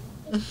 Huh?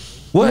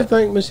 What? You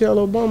think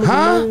Michelle Obama?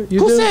 Huh?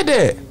 Who said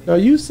that? No,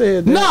 you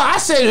said that. No, I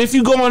said if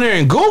you go on there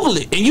and Google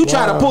it and you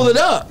try to pull it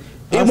up,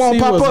 it won't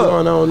pop up.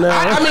 Going on now.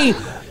 I mean,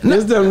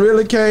 this done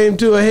really came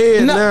to a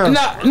head now.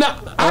 No,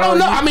 I don't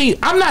know. I mean,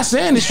 I'm not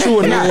saying it's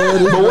true or not.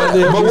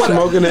 but what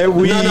smoking that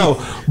weed?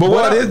 But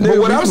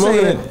what I'm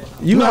saying.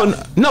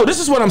 No, this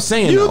is what I'm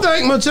saying. You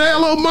think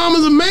Michelle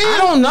Obama's a man? I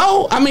don't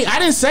know. I mean, I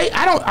didn't say.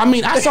 I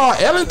mean, I saw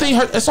Ellen thing.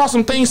 I saw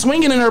some things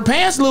swinging in her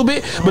pants a little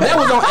bit, but that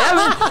was on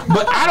Ellen.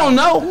 But I don't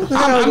know.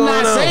 I'm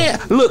not saying.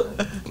 Look,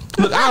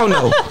 I don't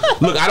know.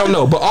 Look, I don't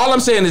know. But all I'm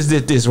saying is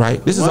this,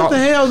 right? This is what the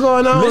hell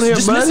going on here,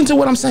 just listen to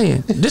what I'm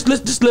saying. Just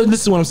listen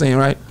to what I'm saying,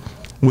 right?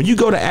 When you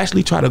go to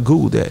actually try to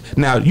Google that,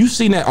 now you've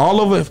seen that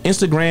all over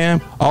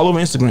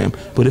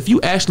Instagram, but if you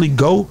actually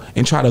go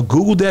and try to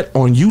Google that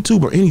on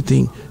YouTube or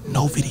anything,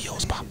 no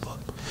videos pop up.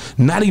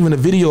 Not even a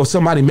video of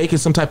somebody making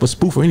some type of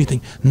spoof or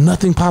anything.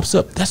 Nothing pops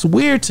up. That's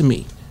weird to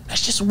me.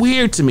 That's just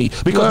weird to me,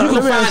 because you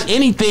can find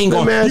anything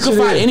on. You can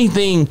find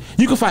anything.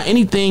 You can find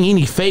anything,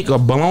 any fake or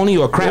baloney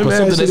or crap or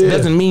something that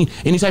doesn't mean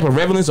any type of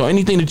relevance or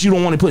anything that you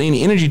don't want to put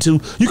any energy to.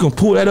 You can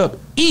pull that up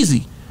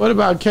easy. What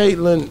about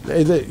Caitlyn?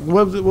 Is it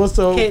what's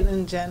the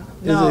Caitlyn Jen?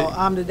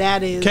 No, the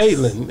dad is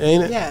Caitlyn,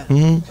 ain't it? Yeah.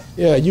 Mm-hmm.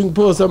 Yeah, you can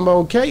pull something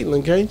on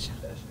Caitlyn, can't you?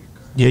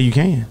 Yeah, you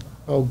can.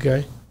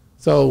 Okay,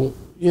 so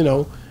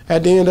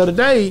at the end of the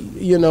day,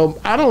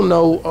 I don't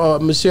know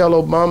Michelle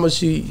Obama.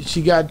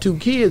 She got 2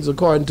 kids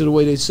according to the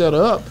way they set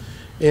her up.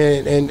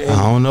 And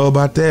I don't know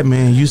about that,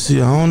 man. You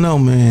see, I don't know,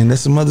 man.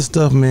 That's some other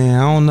stuff, man.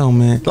 I don't know,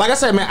 man. Like I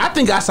said, man, I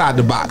think outside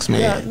the box,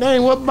 man. Yeah,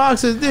 dang, what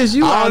box is this?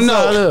 You I don't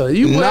know.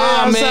 You man.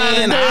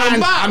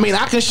 I mean,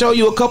 I can show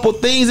you a couple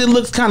things. It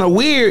looks kind of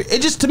weird.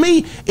 It just, to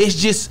me, it's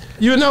just.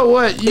 You know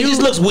what? It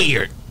just looks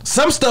weird.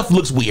 Some stuff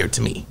looks weird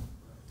to me.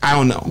 I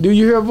don't know. Do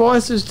you hear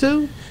voices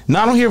too? No,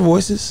 I don't hear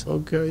voices.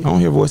 Okay. I don't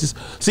hear voices.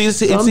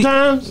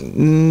 Sometimes?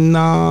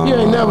 No. You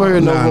ain't never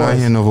heard no voices. I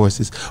hear no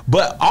voices.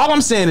 But all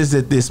I'm saying is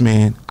that this,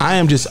 man, I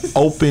am just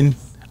open.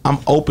 I'm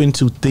open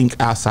to think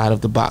outside of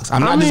the box.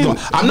 I'm not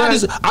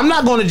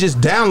going to just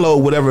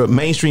download whatever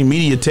mainstream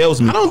media tells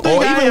me. I don't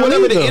think or even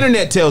whatever the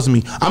internet tells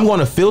me. I'm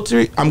going to filter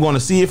it. I'm going to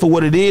see it for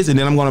what it is, and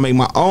then I'm going to make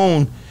my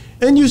own.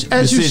 And you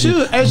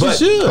should.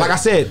 Like I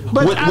said,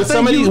 with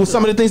some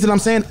of the things that I'm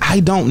saying, I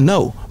don't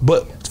know.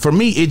 But for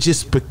me, it's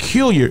just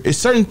peculiar. It's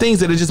certain things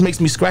that it just makes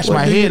me scratch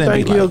my head. Do you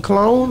think you're a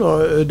clone,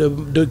 or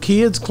the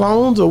kids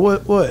clones, or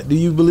what? Do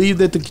you believe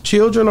that the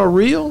children are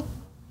real?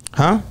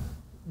 Huh?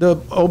 The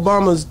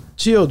Obama's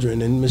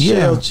children and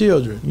Michelle's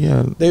children.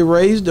 Yeah. They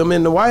raised them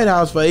in the White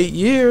House for 8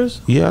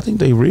 years. Yeah, I think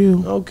they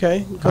real.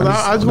 Okay. Because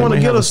I just want to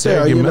get us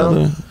there,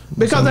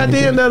 Because at the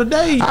end of the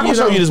day, I'm gonna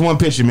show you this one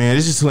picture, man.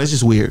 It's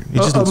just weird. It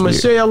just looks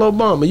Michelle weird.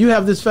 Obama. You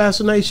have this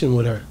fascination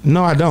with her.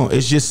 No, I don't.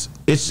 That's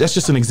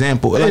just an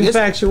example.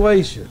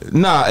 Infatuation.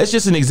 Nah, it's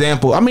just an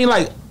example. I mean,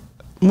 like,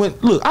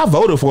 look, I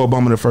voted for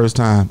Obama the first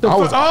time.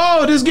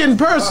 This is getting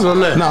personal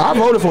now. No, I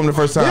voted for him the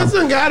first time. This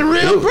one got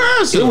real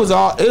personal. It was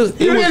all. You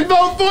didn't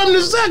vote for him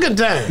the second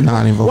time. No,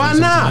 I didn't vote. Why for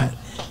him not? Time.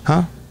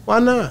 Huh? Why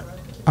not?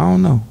 I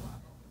don't know.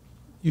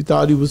 You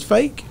thought he was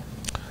fake?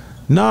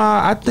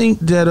 Nah, I think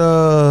that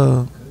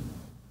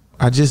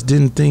I just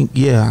didn't think.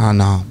 Yeah, I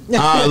know.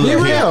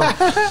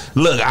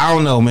 Look, I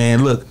don't know,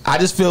 man. Look, I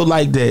just feel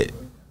like that.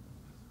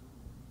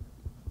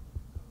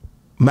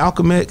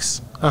 Malcolm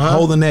X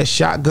holding that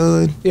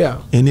shotgun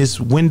in his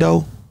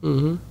window,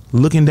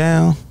 looking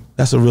down,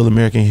 that's a real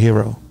American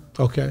hero.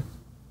 Okay.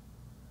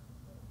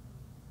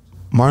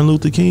 Martin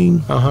Luther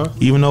King,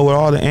 even though with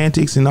all the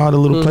antics and all the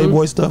little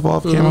Playboy stuff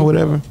off camera,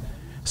 whatever,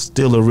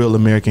 still a real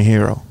American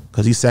hero,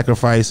 because he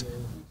sacrificed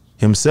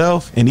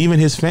himself and even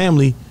his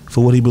family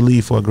for what he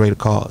believed for a greater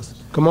cause.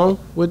 Come on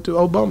with the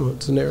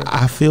Obama scenario.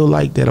 I feel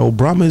like that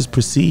Obama is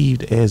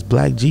perceived as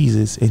Black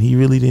Jesus, and he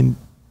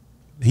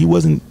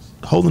wasn't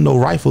holding no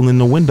rifle in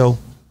the window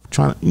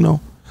trying to,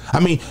 I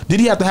mean,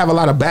 did he have to have a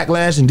lot of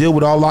backlash and deal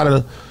with a lot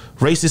of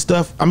racist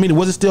stuff? I mean,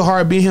 was it still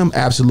hard being him?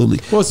 Absolutely.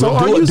 Well, so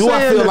do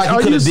I feel like he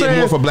could have did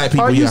more for Black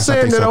people? Are you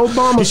saying that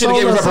Obama he should have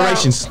given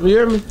reparations? You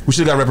hear me? We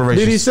should have got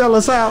reparations. Did he sell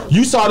us out?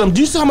 You saw them.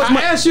 Do you see how much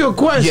money? I asked you a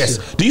question.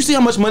 Yes. Do you see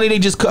how much money they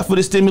just cut for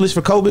the stimulus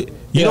for COVID?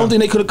 You don't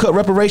think they could have cut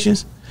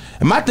reparations?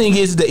 And my thing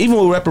is that even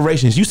with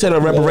reparations, you set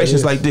up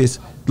reparations like this.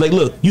 Like,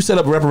 look, you set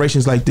up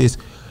reparations like this.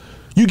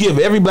 You give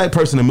every Black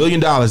person $1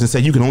 million and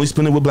say you can only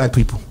spend it with Black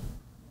people.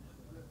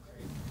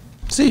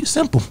 See,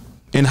 simple.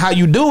 And how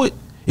you do it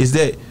is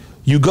that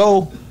you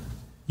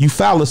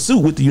file a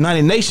suit with the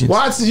United Nations.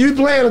 Watch, you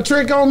playing a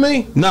trick on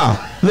me? No,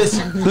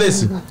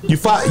 listen. You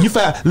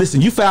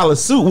file a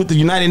suit with the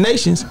United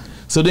Nations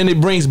So then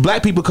it brings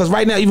black people, because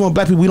right now, even with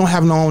black people, we don't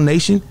have no own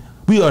nation.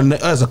 We are,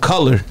 as a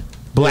color,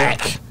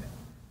 black. Yeah.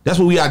 That's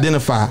what we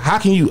identify. How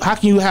can you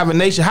have a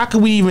nation? How can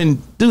we even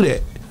do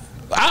that?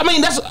 I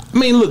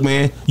mean, look,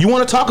 man. You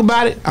want to talk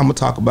about it? I'm gonna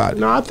talk about it.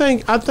 No, I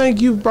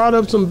think you brought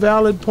up some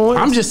valid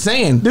points. I'm just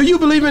saying. Do you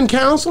believe in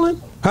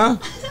counseling? Huh?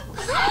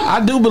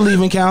 I do believe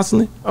in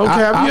counseling. Okay,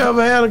 have you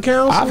ever had a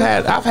counselor?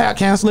 I've had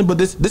counseling, but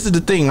this is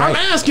the thing, right?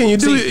 I'm asking you,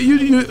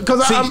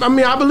 because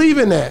I believe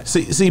in that.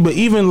 See, but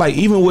even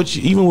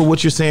with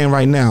what you're saying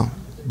right now,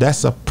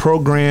 that's a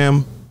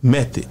program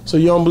method. So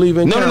you don't believe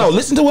in No.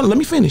 Listen to what. Let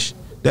me finish.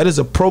 That is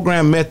a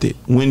program method.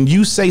 When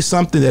you say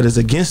something that is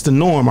against the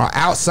norm or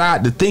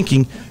outside the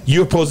thinking,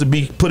 you're supposed to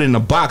be put in a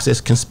box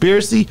as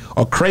conspiracy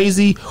or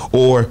crazy,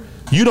 or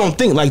you don't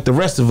think like the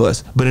rest of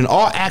us. But in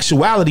all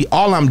actuality,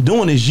 all I'm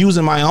doing is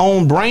using my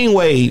own brain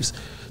waves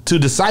to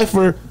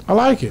decipher. I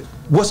like it.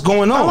 What's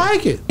going on? I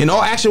like it. In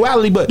all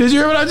actuality, but did you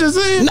hear what I just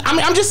said? I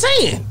mean, I'm just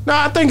saying. No,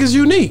 I think it's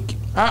unique.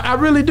 I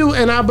really do,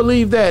 and I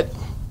believe that.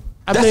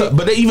 I think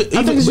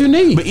it's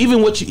unique. But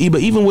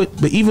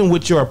even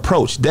with your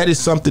approach, that is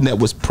something that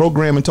was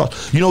programmed and taught.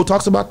 You know who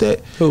talks about that?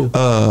 Who?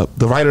 The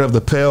writer of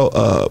the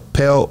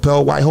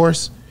Pale White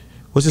Horse.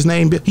 What's his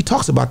name? He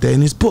talks about that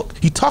in his book.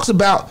 He talks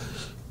about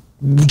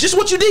just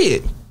what you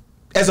did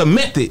as a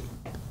method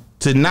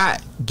to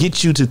not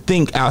get you to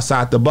think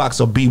outside the box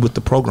or be with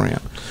the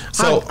program.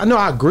 So I know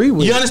I agree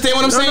with you. Understand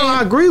what I'm saying? No,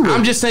 I agree with it.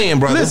 I'm just saying,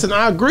 brother. Listen,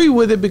 I agree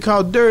with it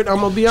because Dirt,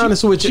 I'm gonna be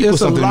honest with you,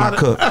 it's a lot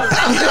of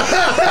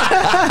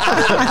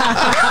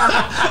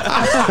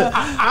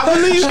I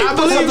believe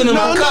something in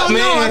my cup,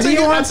 man.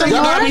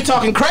 Y'all gotta be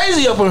talking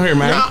crazy up on here,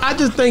 man. No, I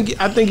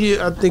think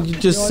you're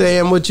just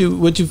saying what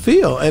you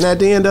feel. And at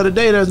the end of the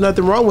day, there's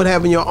nothing wrong with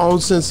having your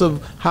own sense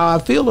of how I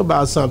feel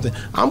about something.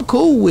 I'm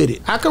cool with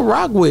it. I could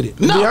rock with it.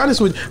 To be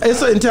honest with you.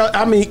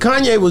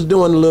 Kanye was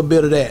doing a little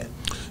bit of that.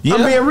 Yeah.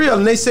 I'm being real,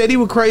 and they said he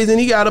was crazy, and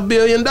he got $1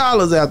 billion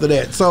after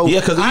that. So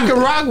I can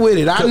rock with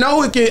it. I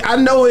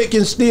know it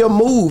can still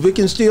move. It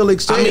can still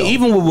excel. I mean,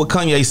 even with what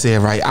Kanye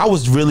said, right? I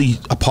was really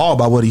appalled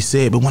by what he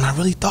said, but when I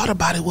really thought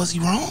about it, was he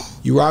wrong?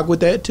 You rock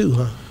with that too,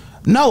 huh?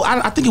 No,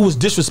 I think it was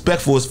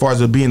disrespectful as far as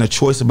it being a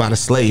choice about a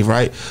slave,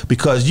 right?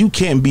 Because you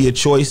can't be a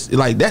choice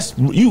like that's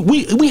you.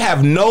 We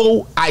have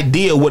no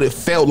idea what it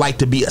felt like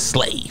to be a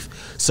slave.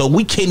 So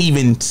we can't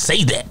even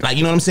say that. Like,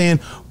 you know what I'm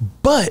saying?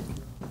 But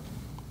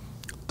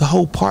the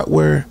whole part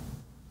where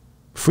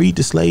freed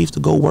the slaves to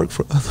go work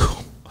for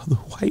other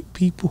white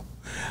people,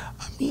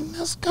 I mean,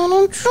 that's kind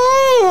of true.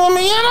 I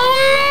mean, I don't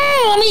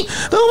know. I mean,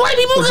 the white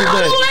people that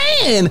own the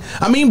land.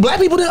 I mean,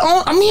 black people that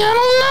own, I mean, I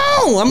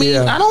don't know. I mean,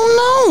 I don't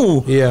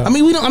know. Yeah. I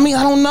mean,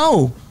 I don't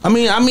know. I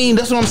mean,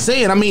 that's what I'm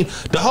saying. I mean,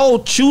 the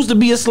whole choose to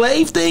be a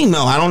slave thing,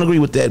 no, I don't agree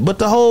with that. But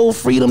the whole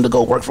freedom to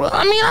go work for,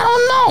 I mean, I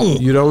don't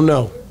know. You don't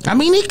know. I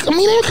mean, it kind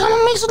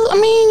of makes it, I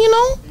mean, you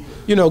know.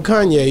 You know,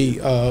 Kanye,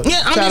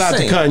 shout out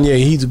to Kanye.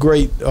 He's a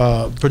great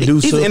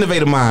producer. He's an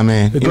innovative mind,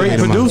 man. A great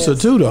producer,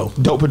 too, though.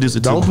 Dope producer,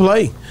 too. Don't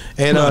play.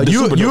 And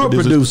you're a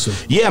producer.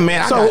 Yeah,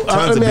 man. So,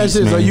 let me ask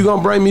you this. Are you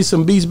going to bring me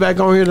some beats back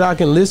on here that I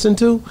can listen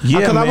to? Yeah,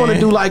 because I want to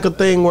do like a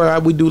thing where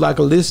we do like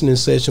a listening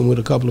session with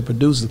a couple of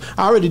producers.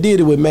 I already did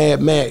it with Mad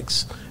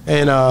Max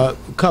and a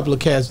couple of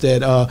cats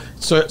that,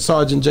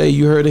 Sergeant J,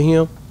 you heard of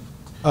him?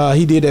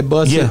 He did that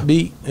Busted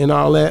beat and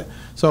all that.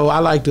 So I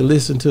like to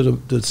listen to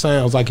the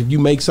sounds. Like if you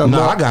make something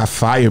up. I got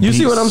fire beats.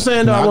 You see what I'm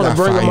saying? I want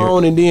to bring them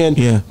on and then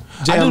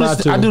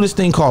I do this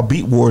thing called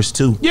Beat Wars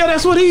too. Yeah,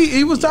 that's what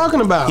he was talking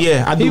about.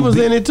 Yeah, he was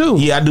in it too.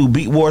 Yeah, I do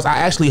Beat Wars. I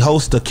actually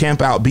host a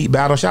Camp Out Beat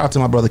Battle. Shout out to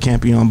my brother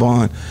Campion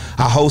Bond.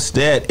 I host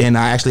that, and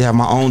I actually have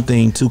my own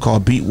thing too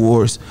called Beat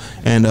Wars,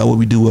 and where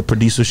we do a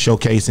producer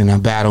showcase and a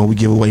battle. And we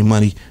give away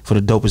money for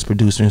the dopest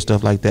producer and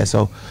stuff like that.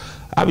 So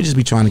I would just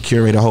be trying to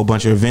curate a whole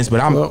bunch of events, but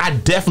I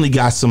definitely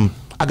got some.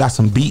 I got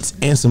some beats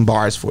and some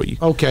bars for you.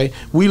 Okay.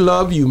 We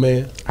love you,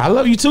 man. I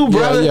love you too,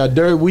 brother. Yeah,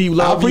 Dirt, we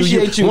love you. I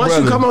appreciate you, Once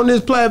brother. you come on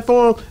this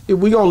platform,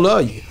 we going to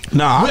love you.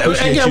 Nah, I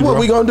appreciate and guess you, what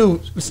bro. we going to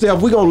do,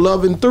 Steph? We going to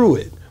love him through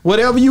it.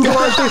 Whatever you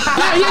going through.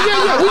 Yeah. We going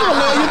to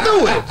love you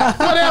through it.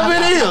 Whatever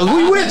it is.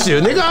 We with you.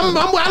 Nigga, I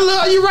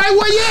love you right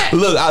where you at.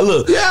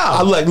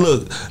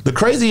 Look. The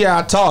crazier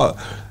I talk,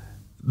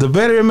 the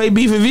better it may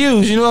be for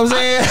views. You know what I'm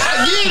saying?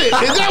 I get it.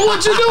 Is that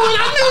what you're doing?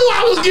 I knew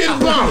I was getting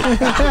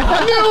bumped.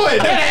 I knew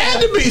it. There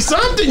had to be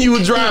something you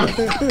were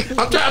driving.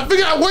 I'm trying to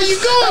figure out where you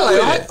going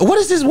with it. What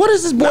is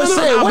this boy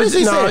saying? What is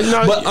he saying?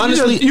 But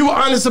honestly, you were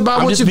honest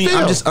about what you feel.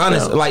 I'm just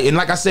honest. Yeah.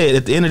 Like I said,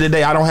 at the end of the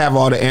day, I don't have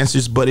all the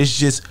answers, but it's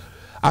just,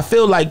 I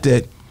feel like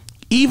that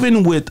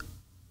even with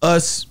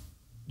us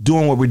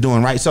doing what we're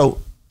doing, right? So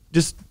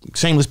just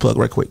shameless plug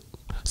right quick.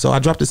 So I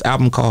dropped this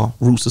album called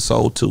Roots of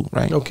Soul 2,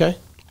 right? Okay.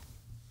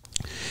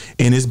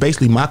 And it's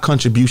basically my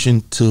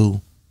contribution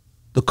to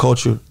the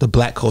culture, the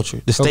black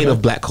culture, the state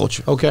of black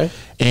culture. Okay.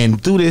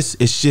 And through this,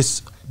 it's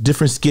just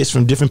different skits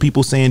from different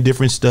people saying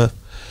different stuff.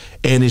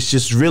 And it's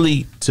just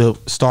really to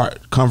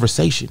start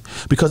conversation.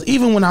 Because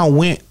even when I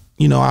went,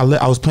 you know,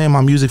 I was playing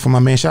my music for my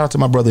man. Shout out to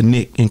my brother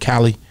Nick in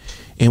Cali.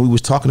 And we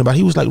was talking about,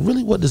 he was like,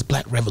 really, what does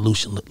black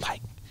revolution look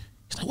like?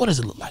 He's like, what does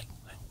it look like?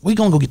 We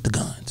gonna go get the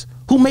guns.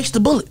 Who makes the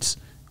bullets?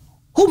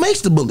 Who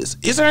makes the bullets?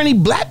 Is there any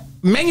black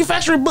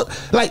manufacturing?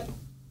 Like,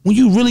 when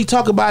you really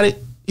talk about it,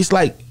 it's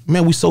like,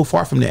 man, we so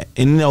far from that.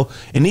 And, you know,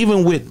 and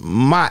even with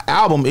my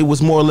album, it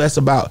was more or less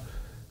about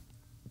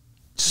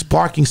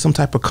sparking some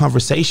type of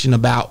conversation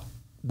about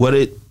what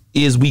it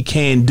is we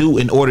can do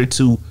in order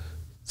to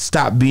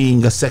stop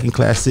being a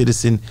second-class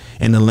citizen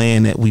in the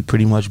land that we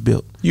pretty much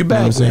built. You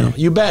back now.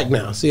 You back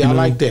now. See, I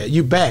like that.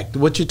 You back.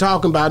 What you're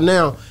talking about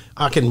now,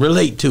 I can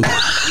relate to.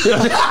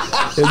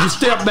 If you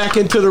step back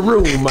into the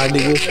room, my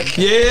nigga.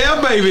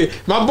 Yeah, baby.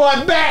 My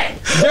boy back.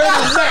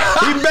 Dirty's back.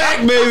 He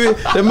back,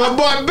 baby. And my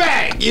boy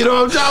back. You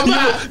know what I'm talking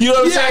about? You know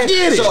what I'm saying? I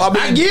get it. So,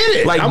 I get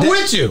it. Like, I'm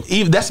with you.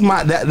 That's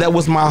that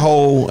was my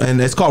whole, and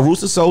it's called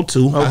Roots of Soul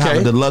 2. Okay. I have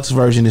a deluxe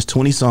version. It's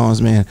 20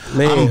 songs, man.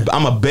 I'm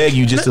gonna beg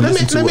you just to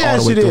listen to it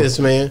all the way through. Let me ask you this,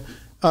 man.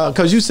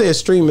 Because you said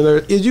streaming.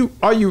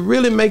 Are you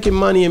really making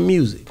money in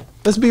music?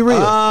 Let's be real.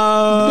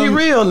 Be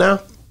real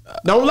now.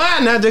 Don't lie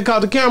now just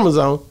cause the camera's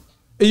on.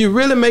 Are you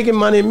really making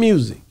money in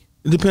music?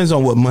 It depends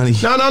on what money.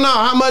 No.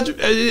 How much?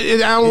 I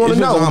don't want to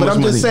know. But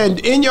I'm just saying,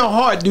 in your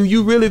heart, do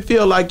you really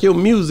feel like your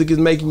music is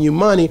making you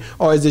money,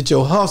 or is it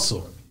your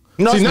hustle?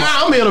 No. See,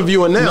 now I'm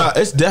interviewing now. No,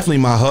 it's definitely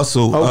my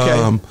hustle.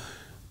 Okay.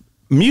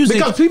 Music,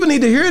 because people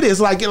need to hear this.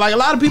 Like a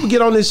lot of people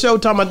get on this show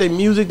talking about their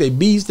music, their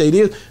beats, they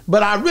this,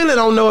 but I really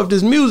don't know if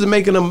this music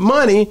making them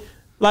money.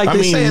 Like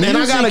they saying, and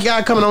I got a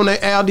guy coming on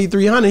that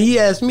LD300. He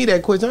asked me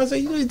that question. I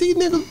said, "These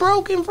niggas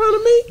broke in front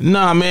of me?"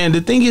 Nah, man.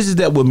 The thing is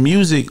that with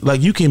music,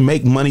 like, you can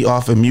make money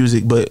off of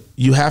music, but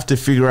you have to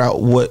figure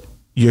out what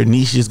your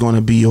niche is going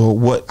to be,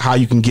 or how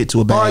you can get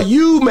to a bag. Are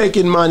you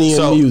making money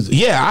in music?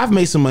 Yeah, I've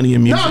made some money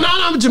in music. No.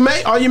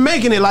 But are you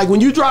making it? Like,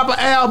 when you drop an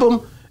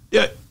album,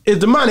 is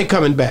the money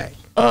coming back?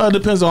 It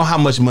depends on how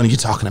much money you're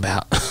talking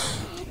about.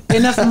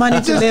 Enough money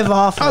to live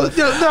off of.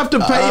 Enough to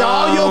pay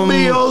all your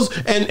bills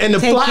and to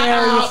fly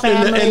out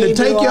and to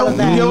take your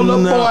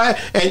little boy.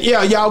 And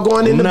y'all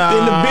going in the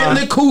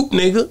Bentley coupe,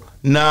 nigga.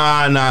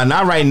 Nah,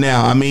 not right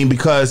now. I mean,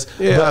 because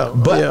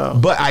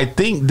but I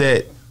think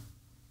that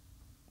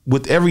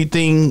with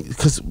everything,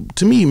 because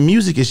to me,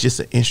 music is just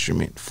an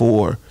instrument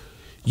for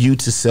you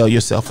to sell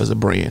yourself as a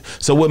brand.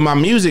 So with my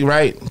music,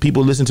 right?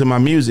 People listen to my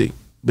music,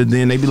 but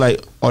then they be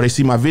like, or they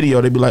see my video,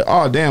 they be like,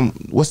 oh damn,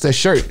 what's that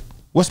shirt?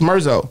 What's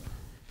Merzo?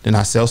 Then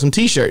I sell some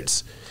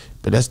t-shirts,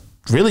 but that's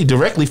really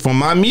directly from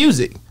my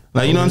music.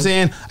 Like, you know what I'm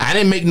saying? I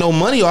didn't make no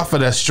money off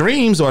of the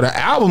streams or the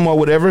album or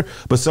whatever,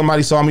 but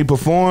somebody saw me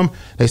perform.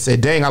 They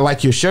said, dang, I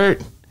like your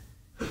shirt.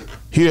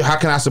 Here, how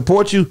can I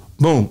support you?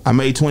 Boom, I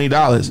made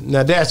 $20.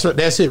 Now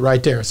that's it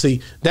right there.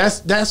 See,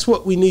 that's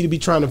what we need to be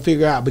trying to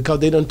figure out, because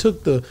they done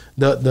took the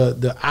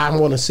I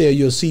want to sell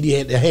you a CD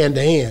hand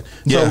to hand.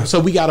 So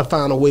we got to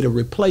find a way to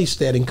replace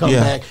that and come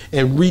back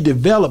and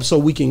redevelop so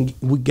we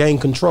gain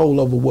control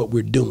over what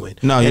we're doing.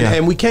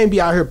 And we can't be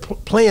out here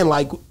playing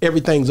like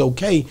everything's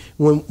okay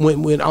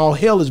when all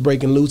hell is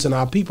breaking loose and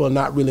our people are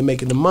not really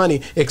making the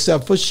money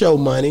except for show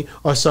money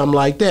or something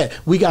like that.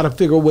 We got to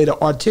figure a way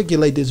to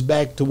articulate this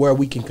back to where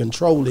we can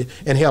control it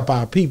and help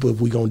our people if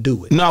we're gonna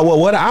do it. No, well,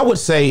 what I would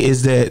say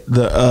is that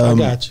I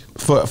got you.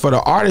 For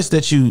the artists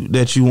that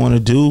you want to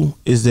do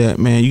is that,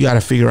 man, you got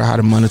to figure out how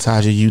to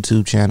monetize your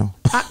YouTube channel.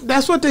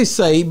 That's what they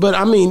say, but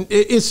I mean,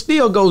 it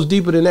still goes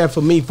deeper than that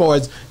for me. Far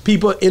as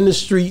people in the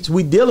streets,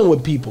 we dealing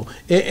with people,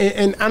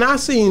 and I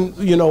seen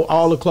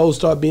all the clothes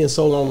start being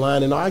sold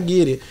online, and I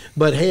get it,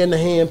 but hand to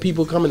hand,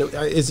 people coming,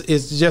 it's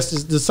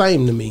just the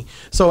same to me.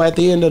 So at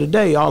the end of the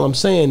day, all I'm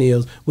saying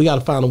is we got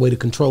to find a way to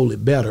control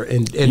it better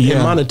and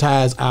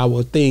monetize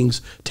our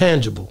things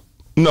tangible.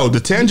 No, the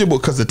tangible,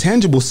 because the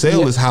tangible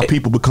sale is how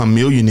people become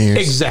millionaires.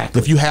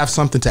 Exactly. If you have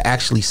something to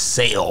actually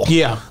sell.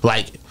 Yeah.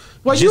 Like,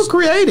 well, you're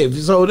creative,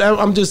 so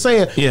I'm just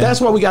saying that's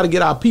why we got to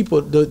get our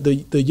people,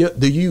 the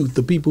youth,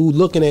 the people who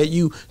looking at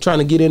you trying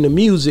to get into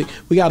music.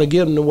 We got to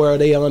get them to where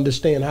they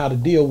understand how to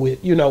deal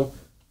with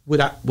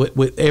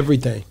with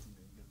everything.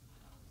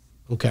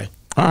 Okay.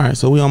 All right,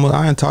 so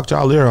I didn't talk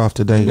y'all ear off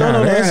today.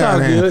 No, that's all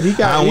good. He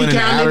counted it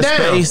down.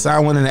 Space. I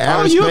went into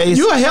outer space.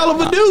 You a hell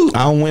of a dude.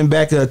 I went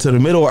back to the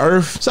middle of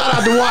Earth. Shout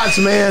out to Watts,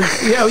 man.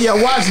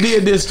 Yeah, Watts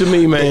did this to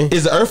me, man.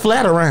 Is the Earth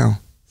flat or round?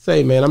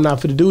 Say, man, I'm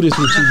not finna do this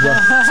with you, bro.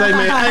 Say,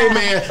 man, hey,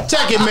 man,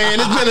 check it, man.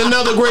 It's been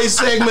another great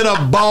segment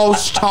of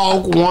Boss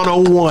Talk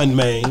 101,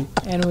 man.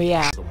 And we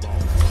out.